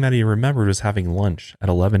last thing that he remembered was having lunch at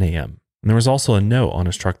 11 a.m. And there was also a note on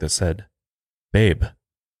his truck that said, "Babe,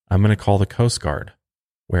 I'm going to call the Coast Guard.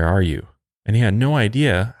 Where are you?" And he had no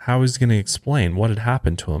idea how he was going to explain what had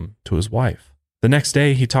happened to him to his wife. The next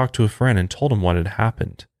day, he talked to a friend and told him what had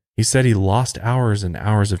happened. He said he lost hours and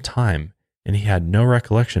hours of time, and he had no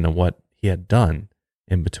recollection of what he had done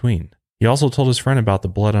in between. He also told his friend about the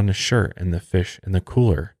blood on his shirt and the fish in the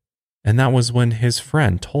cooler. And that was when his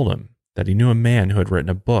friend told him that he knew a man who had written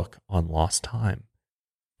a book on lost time.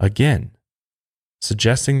 Again,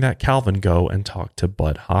 suggesting that Calvin go and talk to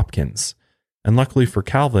Bud Hopkins. And luckily for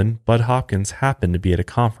Calvin, Bud Hopkins happened to be at a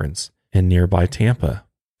conference in nearby Tampa.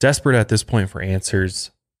 Desperate at this point for answers,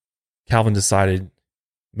 Calvin decided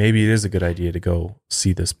maybe it is a good idea to go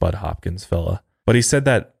see this Bud Hopkins fella. But he said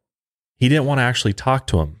that he didn't want to actually talk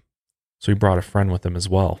to him, so he brought a friend with him as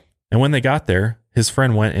well. And when they got there, his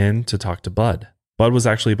friend went in to talk to Bud. Bud was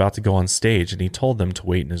actually about to go on stage, and he told them to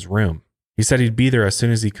wait in his room. He said he'd be there as soon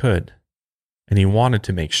as he could, and he wanted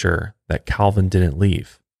to make sure that Calvin didn't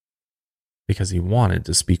leave because he wanted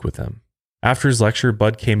to speak with him. After his lecture,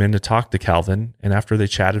 Bud came in to talk to Calvin, and after they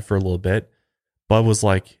chatted for a little bit, Bud was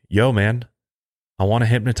like, "Yo, man, I want to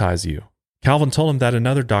hypnotize you." Calvin told him that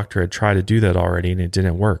another doctor had tried to do that already and it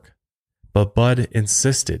didn't work. But Bud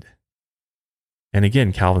insisted. And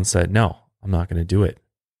again, Calvin said, "No, I'm not going to do it."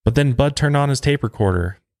 But then Bud turned on his tape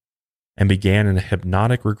recorder and began a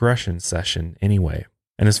hypnotic regression session anyway.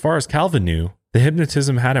 And as far as Calvin knew, the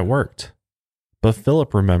hypnotism hadn't worked. But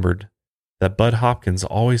Philip remembered that Bud Hopkins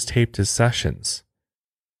always taped his sessions,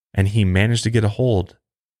 and he managed to get a hold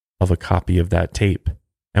of a copy of that tape.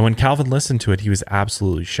 And when Calvin listened to it, he was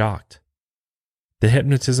absolutely shocked. The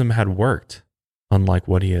hypnotism had worked, unlike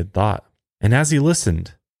what he had thought. And as he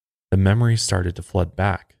listened, the memories started to flood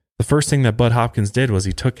back. The first thing that Bud Hopkins did was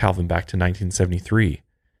he took Calvin back to 1973.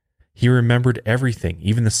 He remembered everything,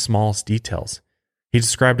 even the smallest details. He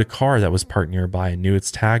described a car that was parked nearby and knew its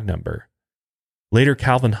tag number. Later,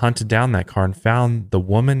 Calvin hunted down that car and found the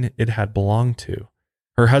woman it had belonged to.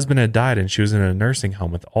 Her husband had died and she was in a nursing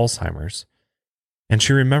home with Alzheimer's. And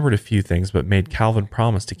she remembered a few things but made Calvin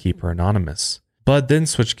promise to keep her anonymous. Bud then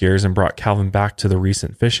switched gears and brought Calvin back to the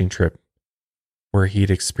recent fishing trip where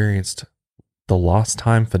he'd experienced the lost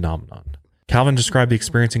time phenomenon. Calvin described the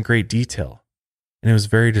experience in great detail, and it was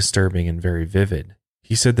very disturbing and very vivid.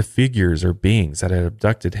 He said the figures or beings that had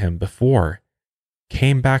abducted him before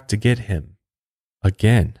came back to get him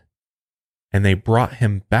again, and they brought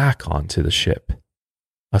him back onto the ship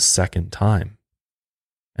a second time.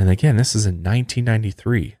 And again, this is in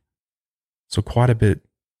 1993, so quite a bit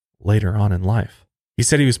later on in life. He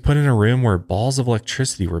said he was put in a room where balls of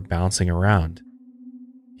electricity were bouncing around.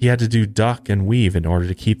 He had to do duck and weave in order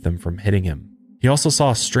to keep them from hitting him. He also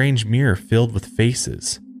saw a strange mirror filled with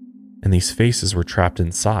faces, and these faces were trapped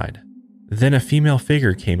inside. Then a female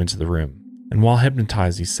figure came into the room, and while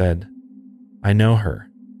hypnotized, he said, "I know her.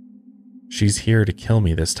 She's here to kill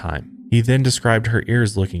me this time." He then described her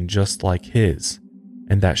ears looking just like his,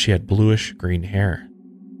 and that she had bluish green hair.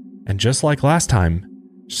 And just like last time,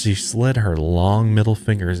 She slid her long middle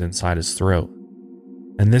fingers inside his throat.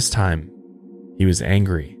 And this time, he was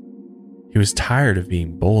angry. He was tired of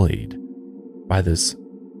being bullied by this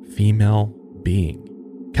female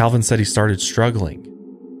being. Calvin said he started struggling,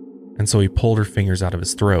 and so he pulled her fingers out of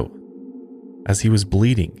his throat as he was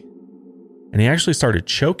bleeding. And he actually started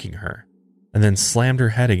choking her and then slammed her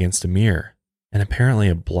head against a mirror, and apparently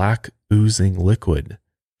a black oozing liquid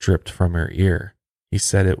dripped from her ear. He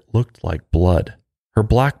said it looked like blood. Her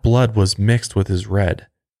black blood was mixed with his red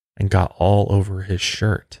and got all over his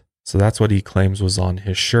shirt. So that's what he claims was on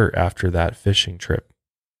his shirt after that fishing trip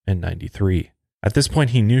in '93. At this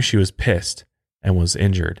point, he knew she was pissed and was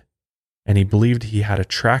injured, and he believed he had a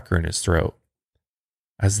tracker in his throat,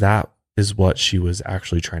 as that is what she was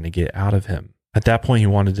actually trying to get out of him. At that point, he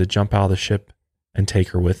wanted to jump out of the ship and take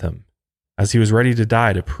her with him, as he was ready to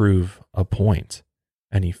die to prove a point,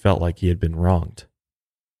 and he felt like he had been wronged.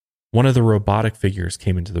 One of the robotic figures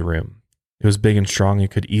came into the room. It was big and strong and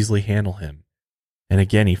could easily handle him. And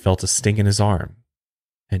again, he felt a sting in his arm,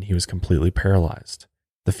 and he was completely paralyzed.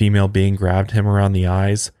 The female being grabbed him around the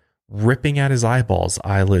eyes, ripping at his eyeballs,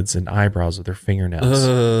 eyelids, and eyebrows with her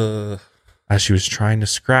fingernails as she was trying to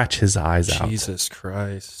scratch his eyes out. Jesus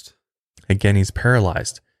Christ. Again, he's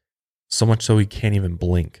paralyzed, so much so he can't even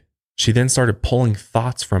blink. She then started pulling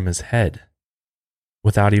thoughts from his head.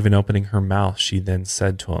 Without even opening her mouth, she then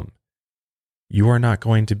said to him, "You are not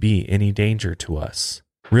going to be any danger to us."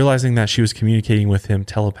 Realizing that she was communicating with him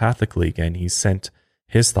telepathically again, he sent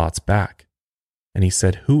his thoughts back. And he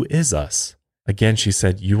said, "Who is us?" Again, she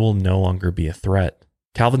said, "You will no longer be a threat."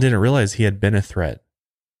 Calvin didn't realize he had been a threat,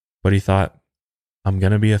 but he thought, "I'm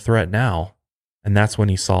going to be a threat now." And that's when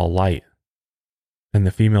he saw a light. And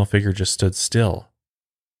the female figure just stood still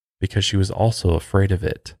because she was also afraid of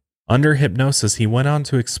it. Under hypnosis, he went on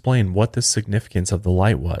to explain what the significance of the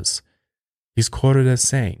light was. He's quoted as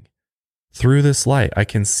saying, "Through this light, I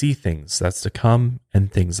can see things that's to come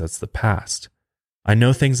and things that's the past. I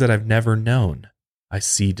know things that I've never known. I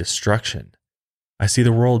see destruction. I see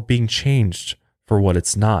the world being changed for what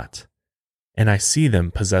it's not. And I see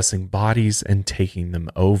them possessing bodies and taking them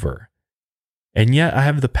over. And yet I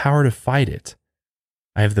have the power to fight it.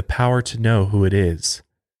 I have the power to know who it is.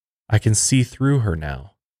 I can see through her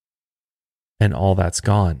now. And all that's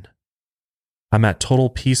gone. I'm at total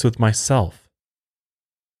peace with myself.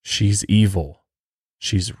 She's evil.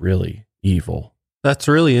 She's really evil." That's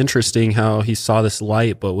really interesting how he saw this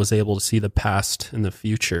light, but was able to see the past and the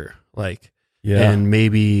future. And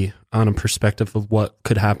maybe on a perspective of what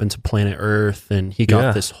could happen to planet Earth. And he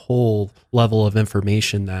got this whole level of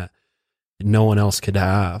information that no one else could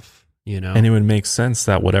have, And it would make sense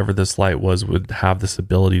that whatever this light was would have this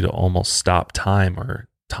ability to almost stop time or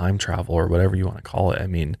time travel or whatever you want to call it. I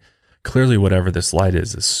mean, clearly whatever this light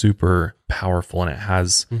is super powerful, and it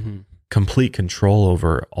has complete control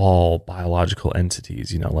over all biological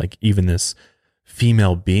entities, like even this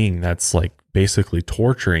female being that's like basically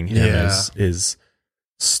torturing him is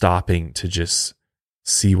stopping to just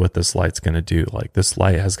see what this light's going to do. Like, this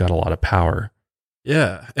light has got a lot of power.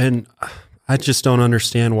 Yeah. And I just don't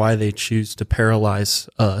understand why they choose to paralyze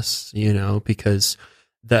us, because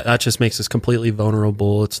that just makes us completely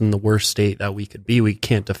vulnerable. It's in the worst state that we could be. We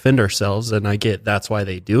can't defend ourselves. And I get that's why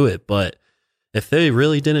they do it. But if they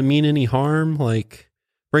really didn't mean any harm,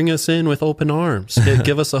 bring us in with open arms,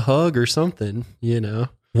 give us a hug or something,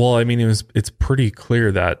 Well, I mean, it's pretty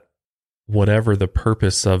clear that whatever the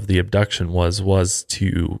purpose of the abduction was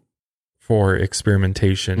for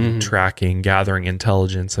experimentation, tracking, gathering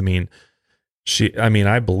intelligence. I mean,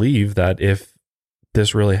 I believe that if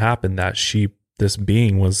this really happened, that this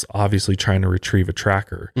being was obviously trying to retrieve a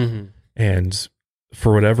tracker. And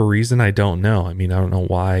for whatever reason, I don't know. I mean, I don't know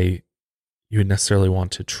why you would necessarily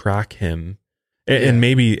want to track him. And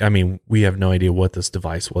maybe, we have no idea what this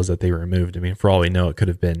device was that they removed. I mean, for all we know, it could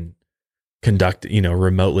have been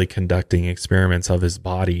remotely conducting experiments of his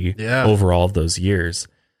body over all of those years.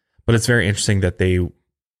 But it's very interesting that they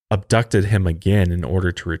abducted him again in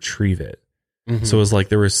order to retrieve it. So it was like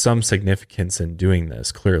there was some significance in doing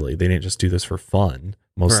this. Clearly, they didn't just do this for fun,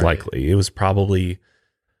 most likely. It was probably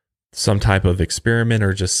some type of experiment,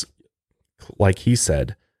 or just, like he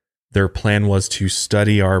said, their plan was to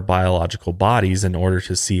study our biological bodies in order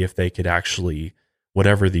to see if they could actually,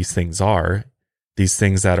 whatever these things are, these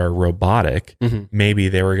things that are robotic, maybe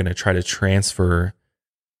they were going to try to transfer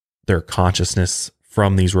their consciousness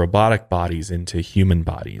from these robotic bodies into human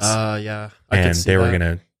bodies. And they were going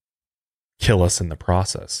to kill us in the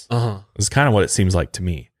process. It's kind of what it seems like to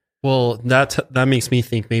me. Well, that makes me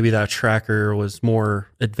think maybe that tracker was more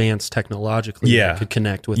advanced technologically. Yeah. That could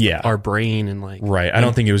connect with our brain and like. Right. I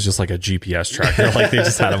don't think it was just like a GPS tracker. Like they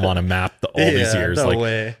just had him on a map all these years. No like,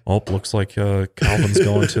 way. oh, looks like Calvin's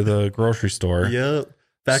going to the grocery store. Yep.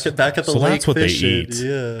 Back at the so lake that's what fishing. they eat.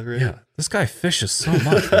 Yeah, right. Yeah. This guy fishes so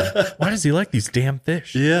much, man. Why does he like these damn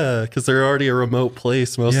fish? Yeah, because they're already a remote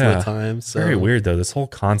place most of the time. So. Very weird though. This whole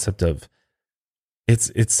concept of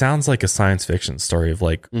it sounds like a science fiction story of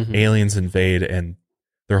like aliens invade and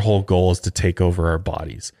their whole goal is to take over our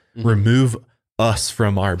bodies, remove us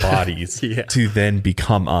from our bodies to then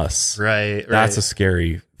become us. Right. That's a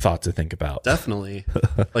scary thought to think about. Definitely.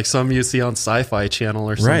 Like some you see on Sci-Fi Channel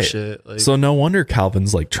or some shit. Like, so no wonder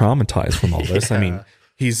Calvin's like traumatized from all this. I mean,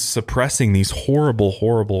 he's suppressing these horrible,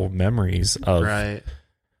 horrible memories of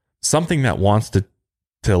something that wants to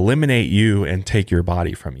eliminate you and take your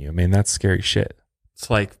body from you. I mean, that's scary shit. It's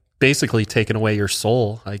like basically taking away your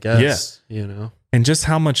soul, I guess. Yeah. You know, and just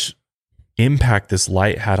how much impact this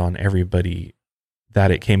light had on everybody that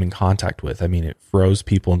it came in contact with. I mean, it froze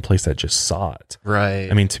people in place that just saw it. Right.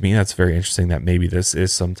 I mean, to me, that's very interesting that maybe this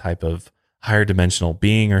is some type of higher dimensional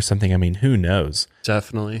being or something. I mean, who knows?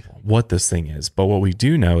 Definitely. What this thing is. But what we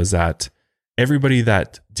do know is that everybody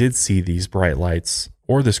that did see these bright lights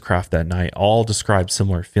or this craft that night all described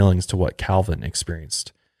similar feelings to what Calvin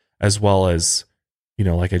experienced, as well as, you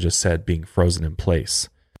know, like I just said, being frozen in place.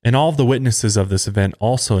 And all of the witnesses of this event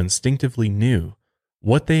also instinctively knew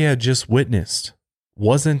what they had just witnessed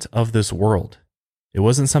wasn't of this world. It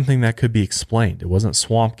wasn't something that could be explained. It wasn't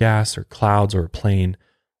swamp gas or clouds or a plane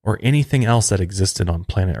or anything else that existed on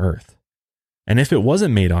planet Earth. And if it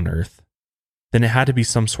wasn't made on Earth, then it had to be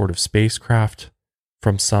some sort of spacecraft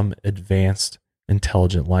from some advanced,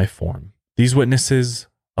 intelligent life form. These witnesses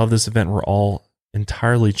of this event were all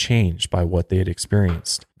entirely changed by what they had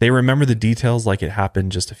experienced. They remember the details like it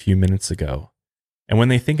happened just a few minutes ago. And when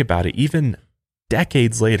they think about it, even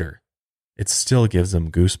decades later, it still gives them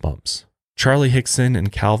goosebumps. Charlie Hickson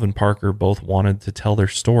and Calvin Parker both wanted to tell their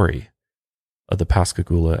story of the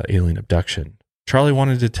Pascagoula alien abduction. Charlie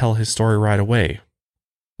wanted to tell his story right away,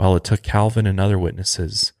 while it took Calvin and other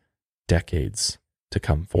witnesses decades to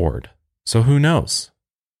come forward. So who knows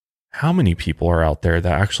how many people are out there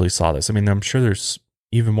that actually saw this? I mean, I'm sure there's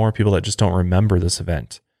even more people that just don't remember this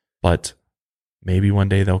event, but maybe one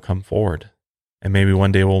day they'll come forward, and maybe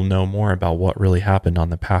one day we'll know more about what really happened on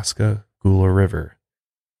the Pascagoula River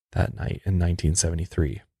that night in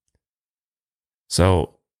 1973.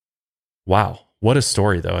 So, wow, what a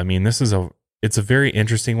story though. I mean, it's a very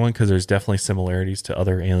interesting one because there's definitely similarities to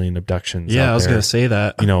other alien abductions. Yeah, I was going to say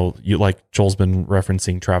that. You know, like Joel's been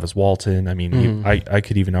referencing Travis Walton. I mean, I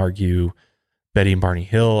could even argue Betty and Barney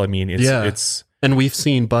Hill. I mean, it's and we've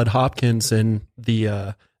seen Bud Hopkins and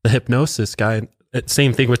the hypnosis guy.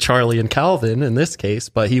 Same thing with Charlie and Calvin in this case,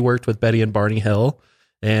 but he worked with Betty and Barney Hill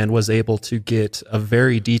and was able to get a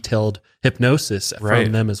very detailed hypnosis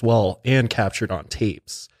from them as well and captured on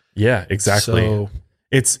tapes. Yeah, exactly. So,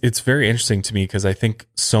 it's very interesting to me because I think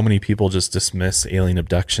so many people just dismiss alien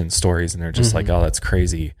abduction stories and they're just like, oh, that's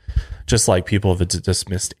crazy. Just like people have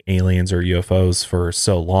dismissed aliens or UFOs for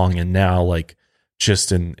so long. And now like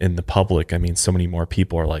just in the public, I mean, so many more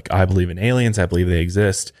people are like, I believe in aliens. I believe they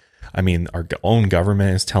exist. I mean, our own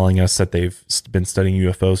government is telling us that they've been studying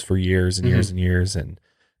UFOs for years and years and years. And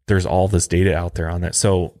there's all this data out there on that.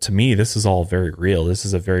 So to me, this is all very real. This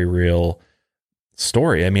is a very real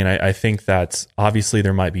story. I mean, I think that obviously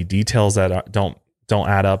there might be details that don't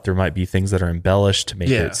add up. There might be things that are embellished to make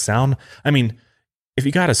it sound. I mean, if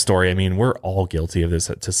you got a story, I mean, we're all guilty of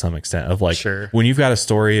this to some extent of like, when you've got a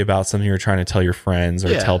story about something you're trying to tell your friends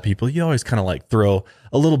or tell people, you always kind of like throw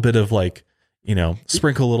a little bit of like, you know,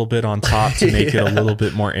 sprinkle a little bit on top to make it a little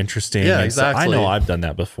bit more interesting. Yeah, exactly. So I know I've done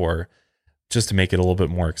that before just to make it a little bit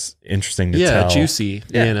more interesting to tell. Juicy,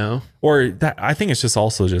 you know, or that I think it's just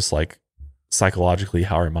also just like psychologically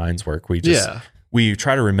how our minds work. We just, we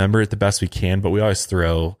try to remember it the best we can, but we always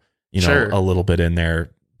throw, you know, a little bit in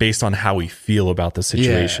there based on how we feel about the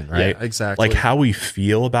situation, right? Yeah, exactly. Like how we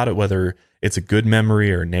feel about it, whether it's a good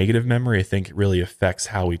memory or a negative memory, I think it really affects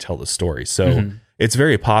how we tell the story. So it's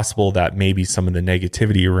very possible that maybe some of the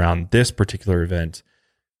negativity around this particular event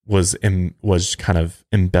was kind of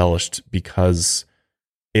embellished because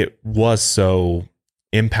it was so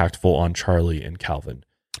impactful on Charlie and Calvin.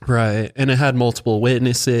 Right. And it had multiple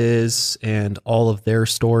witnesses and all of their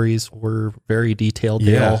stories were very detailed.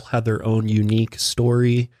 They all had their own unique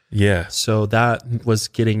story. Yeah. So that was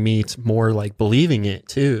getting me to more like believing it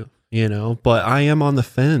too, you know, but I am on the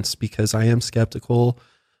fence because I am skeptical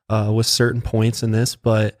with certain points in this,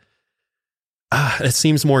 but It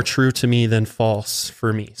seems more true to me than false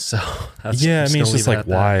for me. So that's, yeah, I mean, it's just like,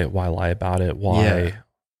 why lie about it? Why? Yeah.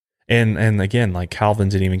 And again, like Calvin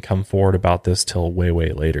didn't even come forward about this till way,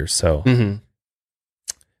 way later. So,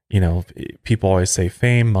 you know, people always say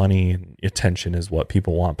fame, money, and attention is what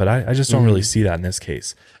people want, but I just don't really see that in this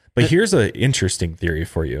case. But here's an interesting theory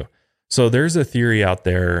for you. So there's a theory out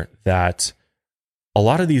there that a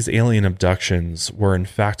lot of these alien abductions were in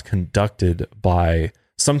fact conducted by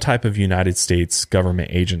some type of United States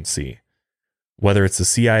government agency, whether it's the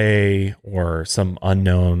CIA or some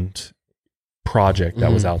unknown project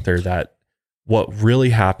that was out there. That what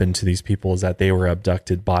really happened to these people is that they were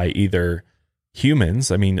abducted by either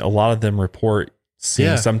humans. I mean, a lot of them report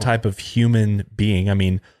seeing some type of human being. I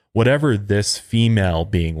mean, whatever this female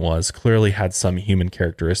being was clearly had some human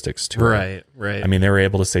characteristics to her. Right. I mean, they were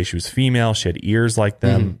able to say she was female. She had ears like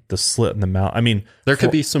them, the slit in the mouth. I mean, there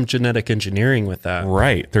could be some genetic engineering with that.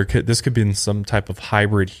 Right. This could be some type of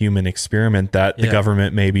hybrid human experiment that the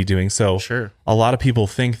government may be doing. So a lot of people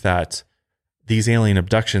think that these alien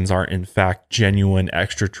abductions are in fact genuine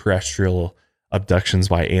extraterrestrial abductions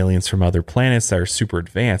by aliens from other planets that are super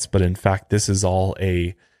advanced. But in fact, this is all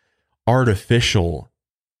a artificial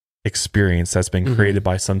experience that's been created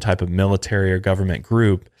by some type of military or government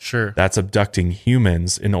group that's abducting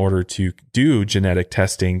humans in order to do genetic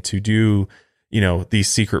testing, to do, you know, these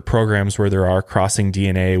secret programs where there are crossing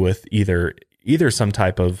DNA with either some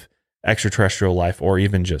type of extraterrestrial life or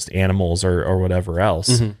even just animals or whatever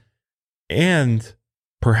else. And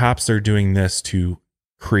perhaps they're doing this to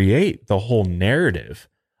create the whole narrative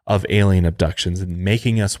of alien abductions and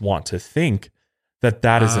making us want to think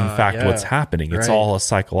that is in fact what's happening. It's all a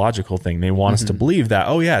psychological thing. They want us to believe that,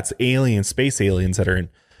 oh yeah, it's space aliens that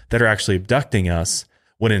are actually abducting us,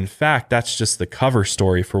 when in fact that's just the cover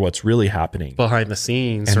story for what's really happening behind the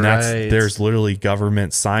scenes. And there's literally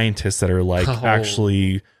government scientists that are like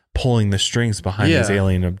actually pulling the strings behind these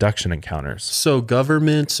alien abduction encounters. So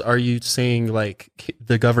governments, are you saying like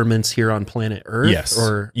the governments here on planet Earth? Yes.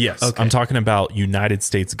 Yes. Okay. I'm talking about United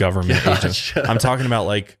States government agents. I'm talking about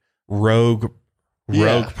like rogue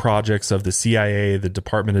projects of the CIA, the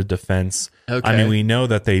Department of Defense. I mean, we know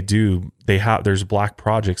that there's black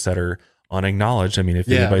projects that are unacknowledged. I mean, if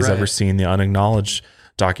anybody's ever seen the Unacknowledged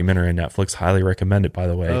documentary on Netflix, highly recommend it, by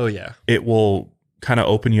the way. Oh yeah. It will kind of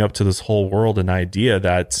open you up to this whole world and idea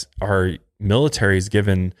that our military is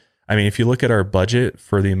given. I mean, if you look at our budget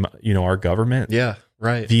for our government,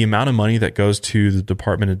 the amount of money that goes to the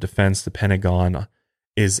Department of Defense, the Pentagon,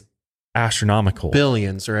 is astronomical.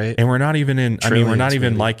 Billions, right? And we're not even in, we're not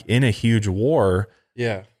even like in a huge war.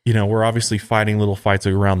 Yeah. You know, we're obviously fighting little fights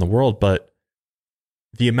around the world, but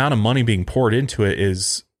the amount of money being poured into it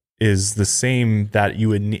is the same that you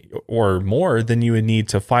would need, or more than you would need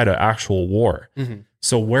to fight an actual war.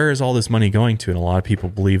 So where is all this money going to? And a lot of people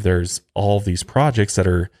believe there's all of these projects that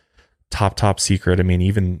are top secret. I mean,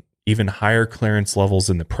 even higher clearance levels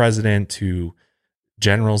in the president to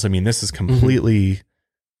generals. I mean, this is completely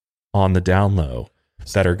on the down low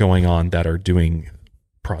that are going on, that are doing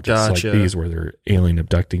projects like these where they're alien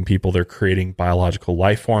abducting people. They're creating biological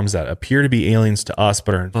life forms that appear to be aliens to us,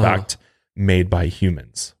 but are in fact made by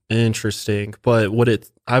humans. Interesting. But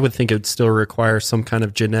I would think it would still require some kind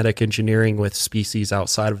of genetic engineering with species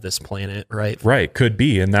outside of this planet, right? Right. Could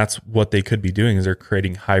be. And that's what they could be doing, is they're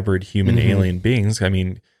creating hybrid human alien beings. I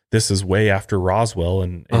mean, this is way after Roswell,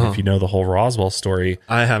 and if you know the whole Roswell story,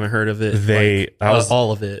 I haven't heard of it.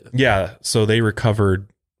 All of it. Yeah, so they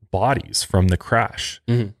recovered bodies from the crash.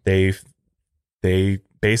 They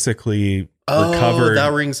basically recovered.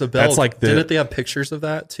 That rings a bell. That's like didn't they have pictures of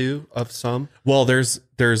that too? Of some? Well, there's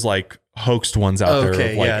like hoaxed ones out there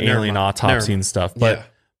of like alien autopsy and stuff.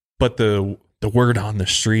 But the word on the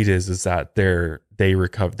street is that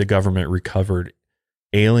the government recovered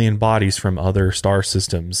alien bodies from other star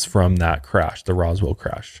systems from that crash, the Roswell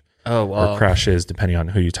crash. Oh, wow. Or crashes, depending on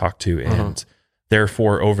who you talk to. And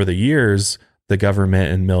therefore, over the years, the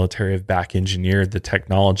government and military have back engineered the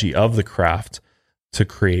technology of the craft to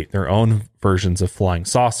create their own versions of flying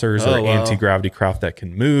saucers or anti-gravity craft that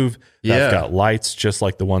can move, that've got lights just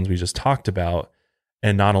like the ones we just talked about.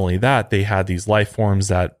 And not only that, they had these life forms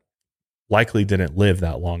that likely didn't live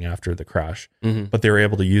that long after the crash, but they were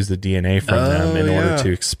able to use the DNA from them in order to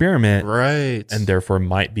experiment, and therefore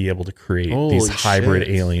might be able to create these hybrid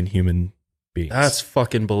alien human beings. That's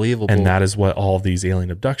fucking believable. And that is what all of these alien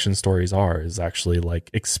abduction stories are, is actually like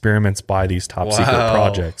experiments by these top secret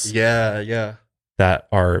projects. Yeah. That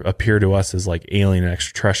appear to us as like alien and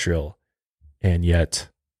extraterrestrial, and yet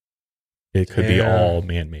it could be all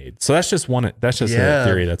man-made. So that's just one. That's just a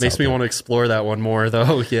theory that's makes me want to explore that one more,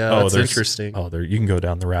 though. Yeah, that's interesting. You can go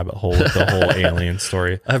down the rabbit hole with the whole alien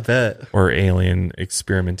story. I bet. Or alien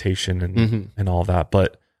experimentation and all that.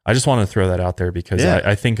 But I just want to throw that out there because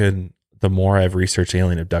I think the more I've researched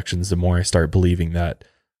alien abductions, the more I start believing that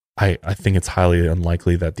I think it's highly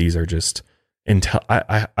unlikely that these are just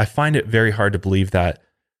I find it very hard to believe that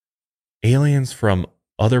aliens from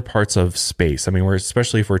other parts of space, I mean,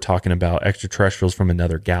 especially if we're talking about extraterrestrials from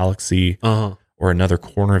another galaxy or another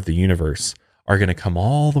corner of the universe, are going to come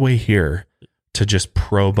all the way here to just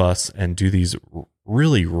probe us and do these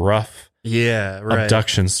really rough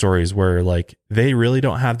abduction stories where like they really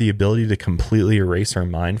don't have the ability to completely erase our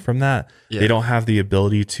mind from that. They don't have the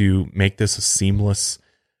ability to make this a seamless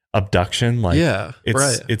abduction. Like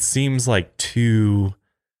it seems like too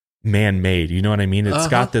man-made, you know what I mean? It's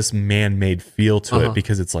got this man-made feel to it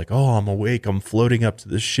because it's like, oh, I'm awake, I'm floating up to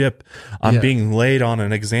the ship, I'm being laid on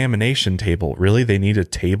an examination table. Really? They need a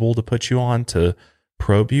table to put you on to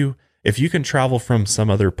probe you? If you can travel from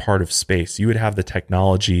some other part of space, you would have the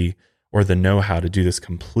technology or the know-how to do this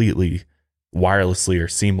completely wirelessly or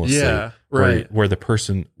seamlessly.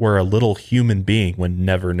 Where a little human being would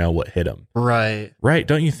never know what hit them. Right.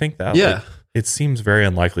 Don't you think that? Yeah. Like, it seems very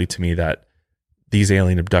unlikely to me that these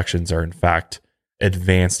alien abductions are in fact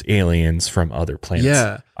advanced aliens from other planets.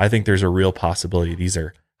 Yeah. I think there's a real possibility these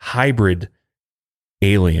are hybrid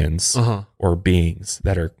aliens or beings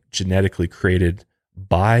that are genetically created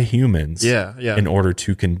by humans in order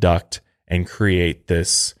to conduct and create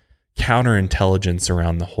this counterintelligence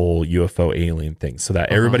around the whole UFO alien thing so that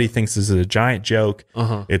everybody thinks this is a giant joke.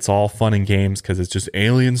 It's all fun and games because it's just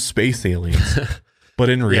aliens, space aliens. But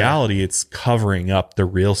in reality, it's covering up the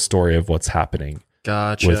real story of what's happening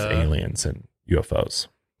with aliens and UFOs.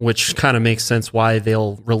 Which kind of makes sense why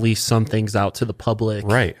they'll release some things out to the public.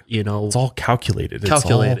 Right. You know, it's all calculated.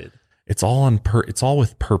 It's all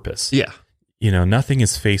with purpose. Yeah. You know, nothing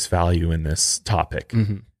is face value in this topic.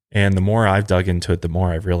 And the more I've dug into it, the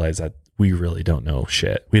more I've realized that we really don't know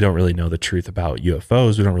shit. We don't really know the truth about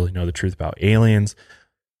UFOs. We don't really know the truth about aliens.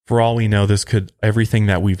 For all we know, everything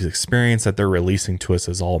that we've experienced that they're releasing to us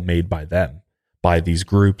is all made by them, by these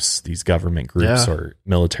groups, these government groups or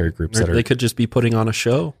military groups. They could just be putting on a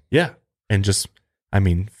show. Yeah. And just,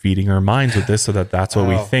 feeding our minds with this so that that's what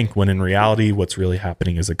we think, when in reality, what's really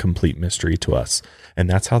happening is a complete mystery to us. And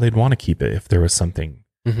that's how they'd want to keep it if there was something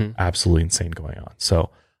absolutely insane going on. So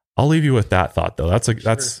I'll leave you with that thought, though. That's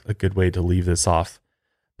a good way to leave this off.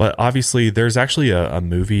 But obviously, there's actually a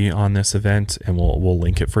movie on this event, and we'll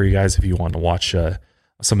link it for you guys if you want to watch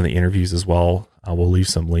some of the interviews as well. We'll leave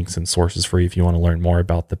some links and sources for you if you want to learn more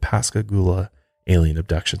about the Pascagoula alien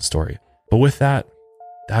abduction story. But with that,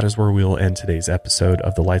 that is where we'll end today's episode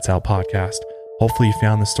of the Lights Out podcast. Hopefully you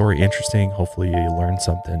found the story interesting. Hopefully you learned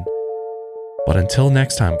something. But until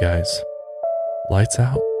next time, guys, lights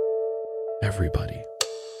out, everybody.